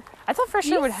fresh air? I thought fresh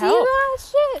air You would see help. that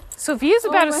shit? Sophia's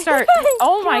about to my start. God.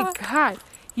 Oh my God.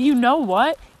 You know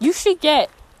what? You should get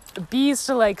bees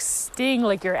to like sting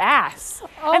like your ass.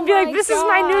 Oh And be like, my this is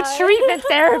my new God. treatment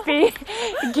therapy.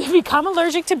 You become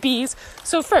allergic to bees.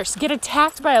 So first, get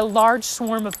attacked by a large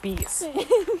swarm of bees.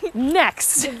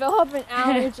 Next, Develop an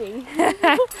allergy.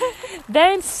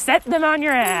 then set them on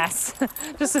your ass.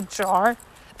 Just a jar.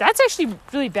 That's actually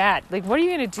really bad. Like, what are you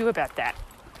going to do about that?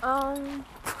 What are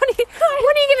you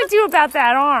going to do about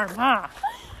that arm, huh?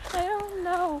 I don't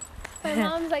know. My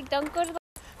mom's like, don't go to the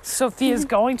Sophia's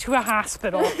going to a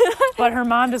hospital, but her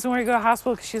mom doesn't want to go to a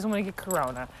hospital because she doesn't want to get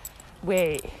corona.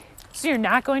 Wait, so you're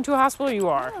not going to a hospital or you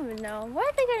I are? don't even know. What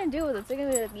are they gonna do with it? They're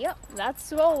gonna be like, yep, that's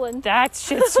swollen. That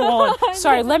shit's swollen.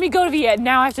 Sorry, let me go to the,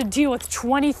 now I have to deal with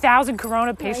 20,000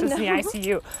 corona patients in the know.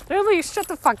 ICU. They're like, shut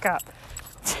the fuck up.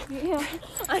 Yeah.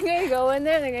 I'm gonna go in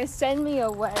there and they're gonna send me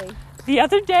away. The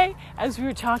other day, as we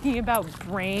were talking about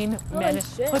brain Holy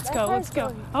menace, shit, let's that go. car's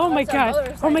going- Oh my that's a god!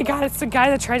 Oh my motorcycle. god! It's the guy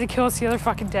that tried to kill us the other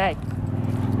fucking day.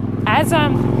 As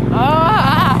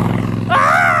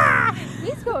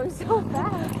He's going so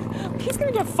fast. he's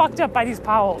gonna get fucked up by these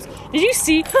potholes. Did you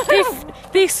see?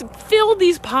 They filled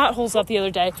these potholes up the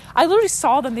other day. I literally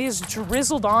saw them. They just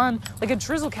drizzled on like a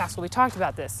drizzle castle. We talked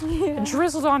about this. And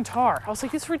drizzled on tar. I was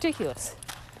like, it's ridiculous.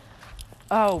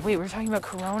 Oh wait, we were talking about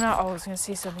Corona. Oh, I was gonna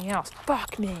say something else.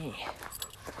 Fuck me.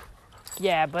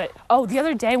 Yeah, but the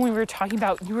other day when you were talking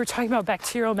about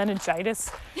bacterial meningitis,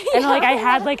 and like I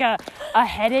had like a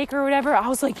headache or whatever. I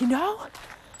was like,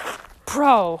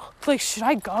 bro, like, should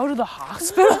I go to the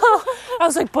hospital? I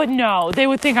was like, but no, they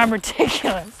would think I'm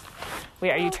ridiculous.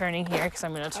 Wait, are you turning here? Because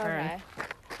I'm gonna turn. Okay.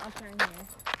 I'll turn here.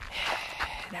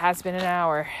 It has been an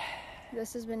hour.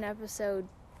 This has been episode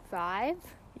 5.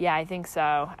 Yeah, I think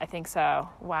so.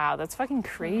 Wow, that's fucking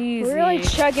crazy. We're really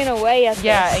chugging away at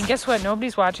Yeah, this. and guess what?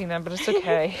 Nobody's watching them, but it's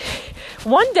okay.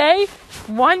 One day,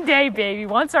 baby,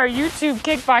 once our YouTube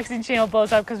kickboxing channel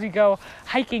blows up because we go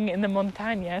hiking in the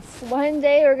montañas. One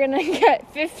day we're gonna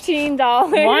get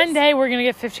 $15. One day we're gonna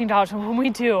get $15, and when we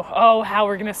do, how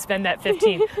we're gonna spend that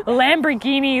 15.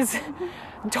 Lamborghinis,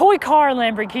 toy car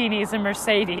Lamborghinis and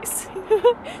Mercedes.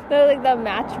 They're like the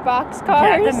Matchbox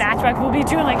cars. Yeah, the Matchbox. We'll be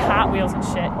doing like Hot Wheels and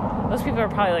shit. Those people are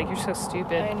probably like, you're so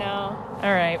stupid. I know.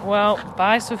 All right, well,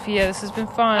 bye, Sophia. This has been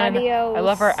fun. Adios. I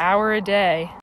love our hour a day.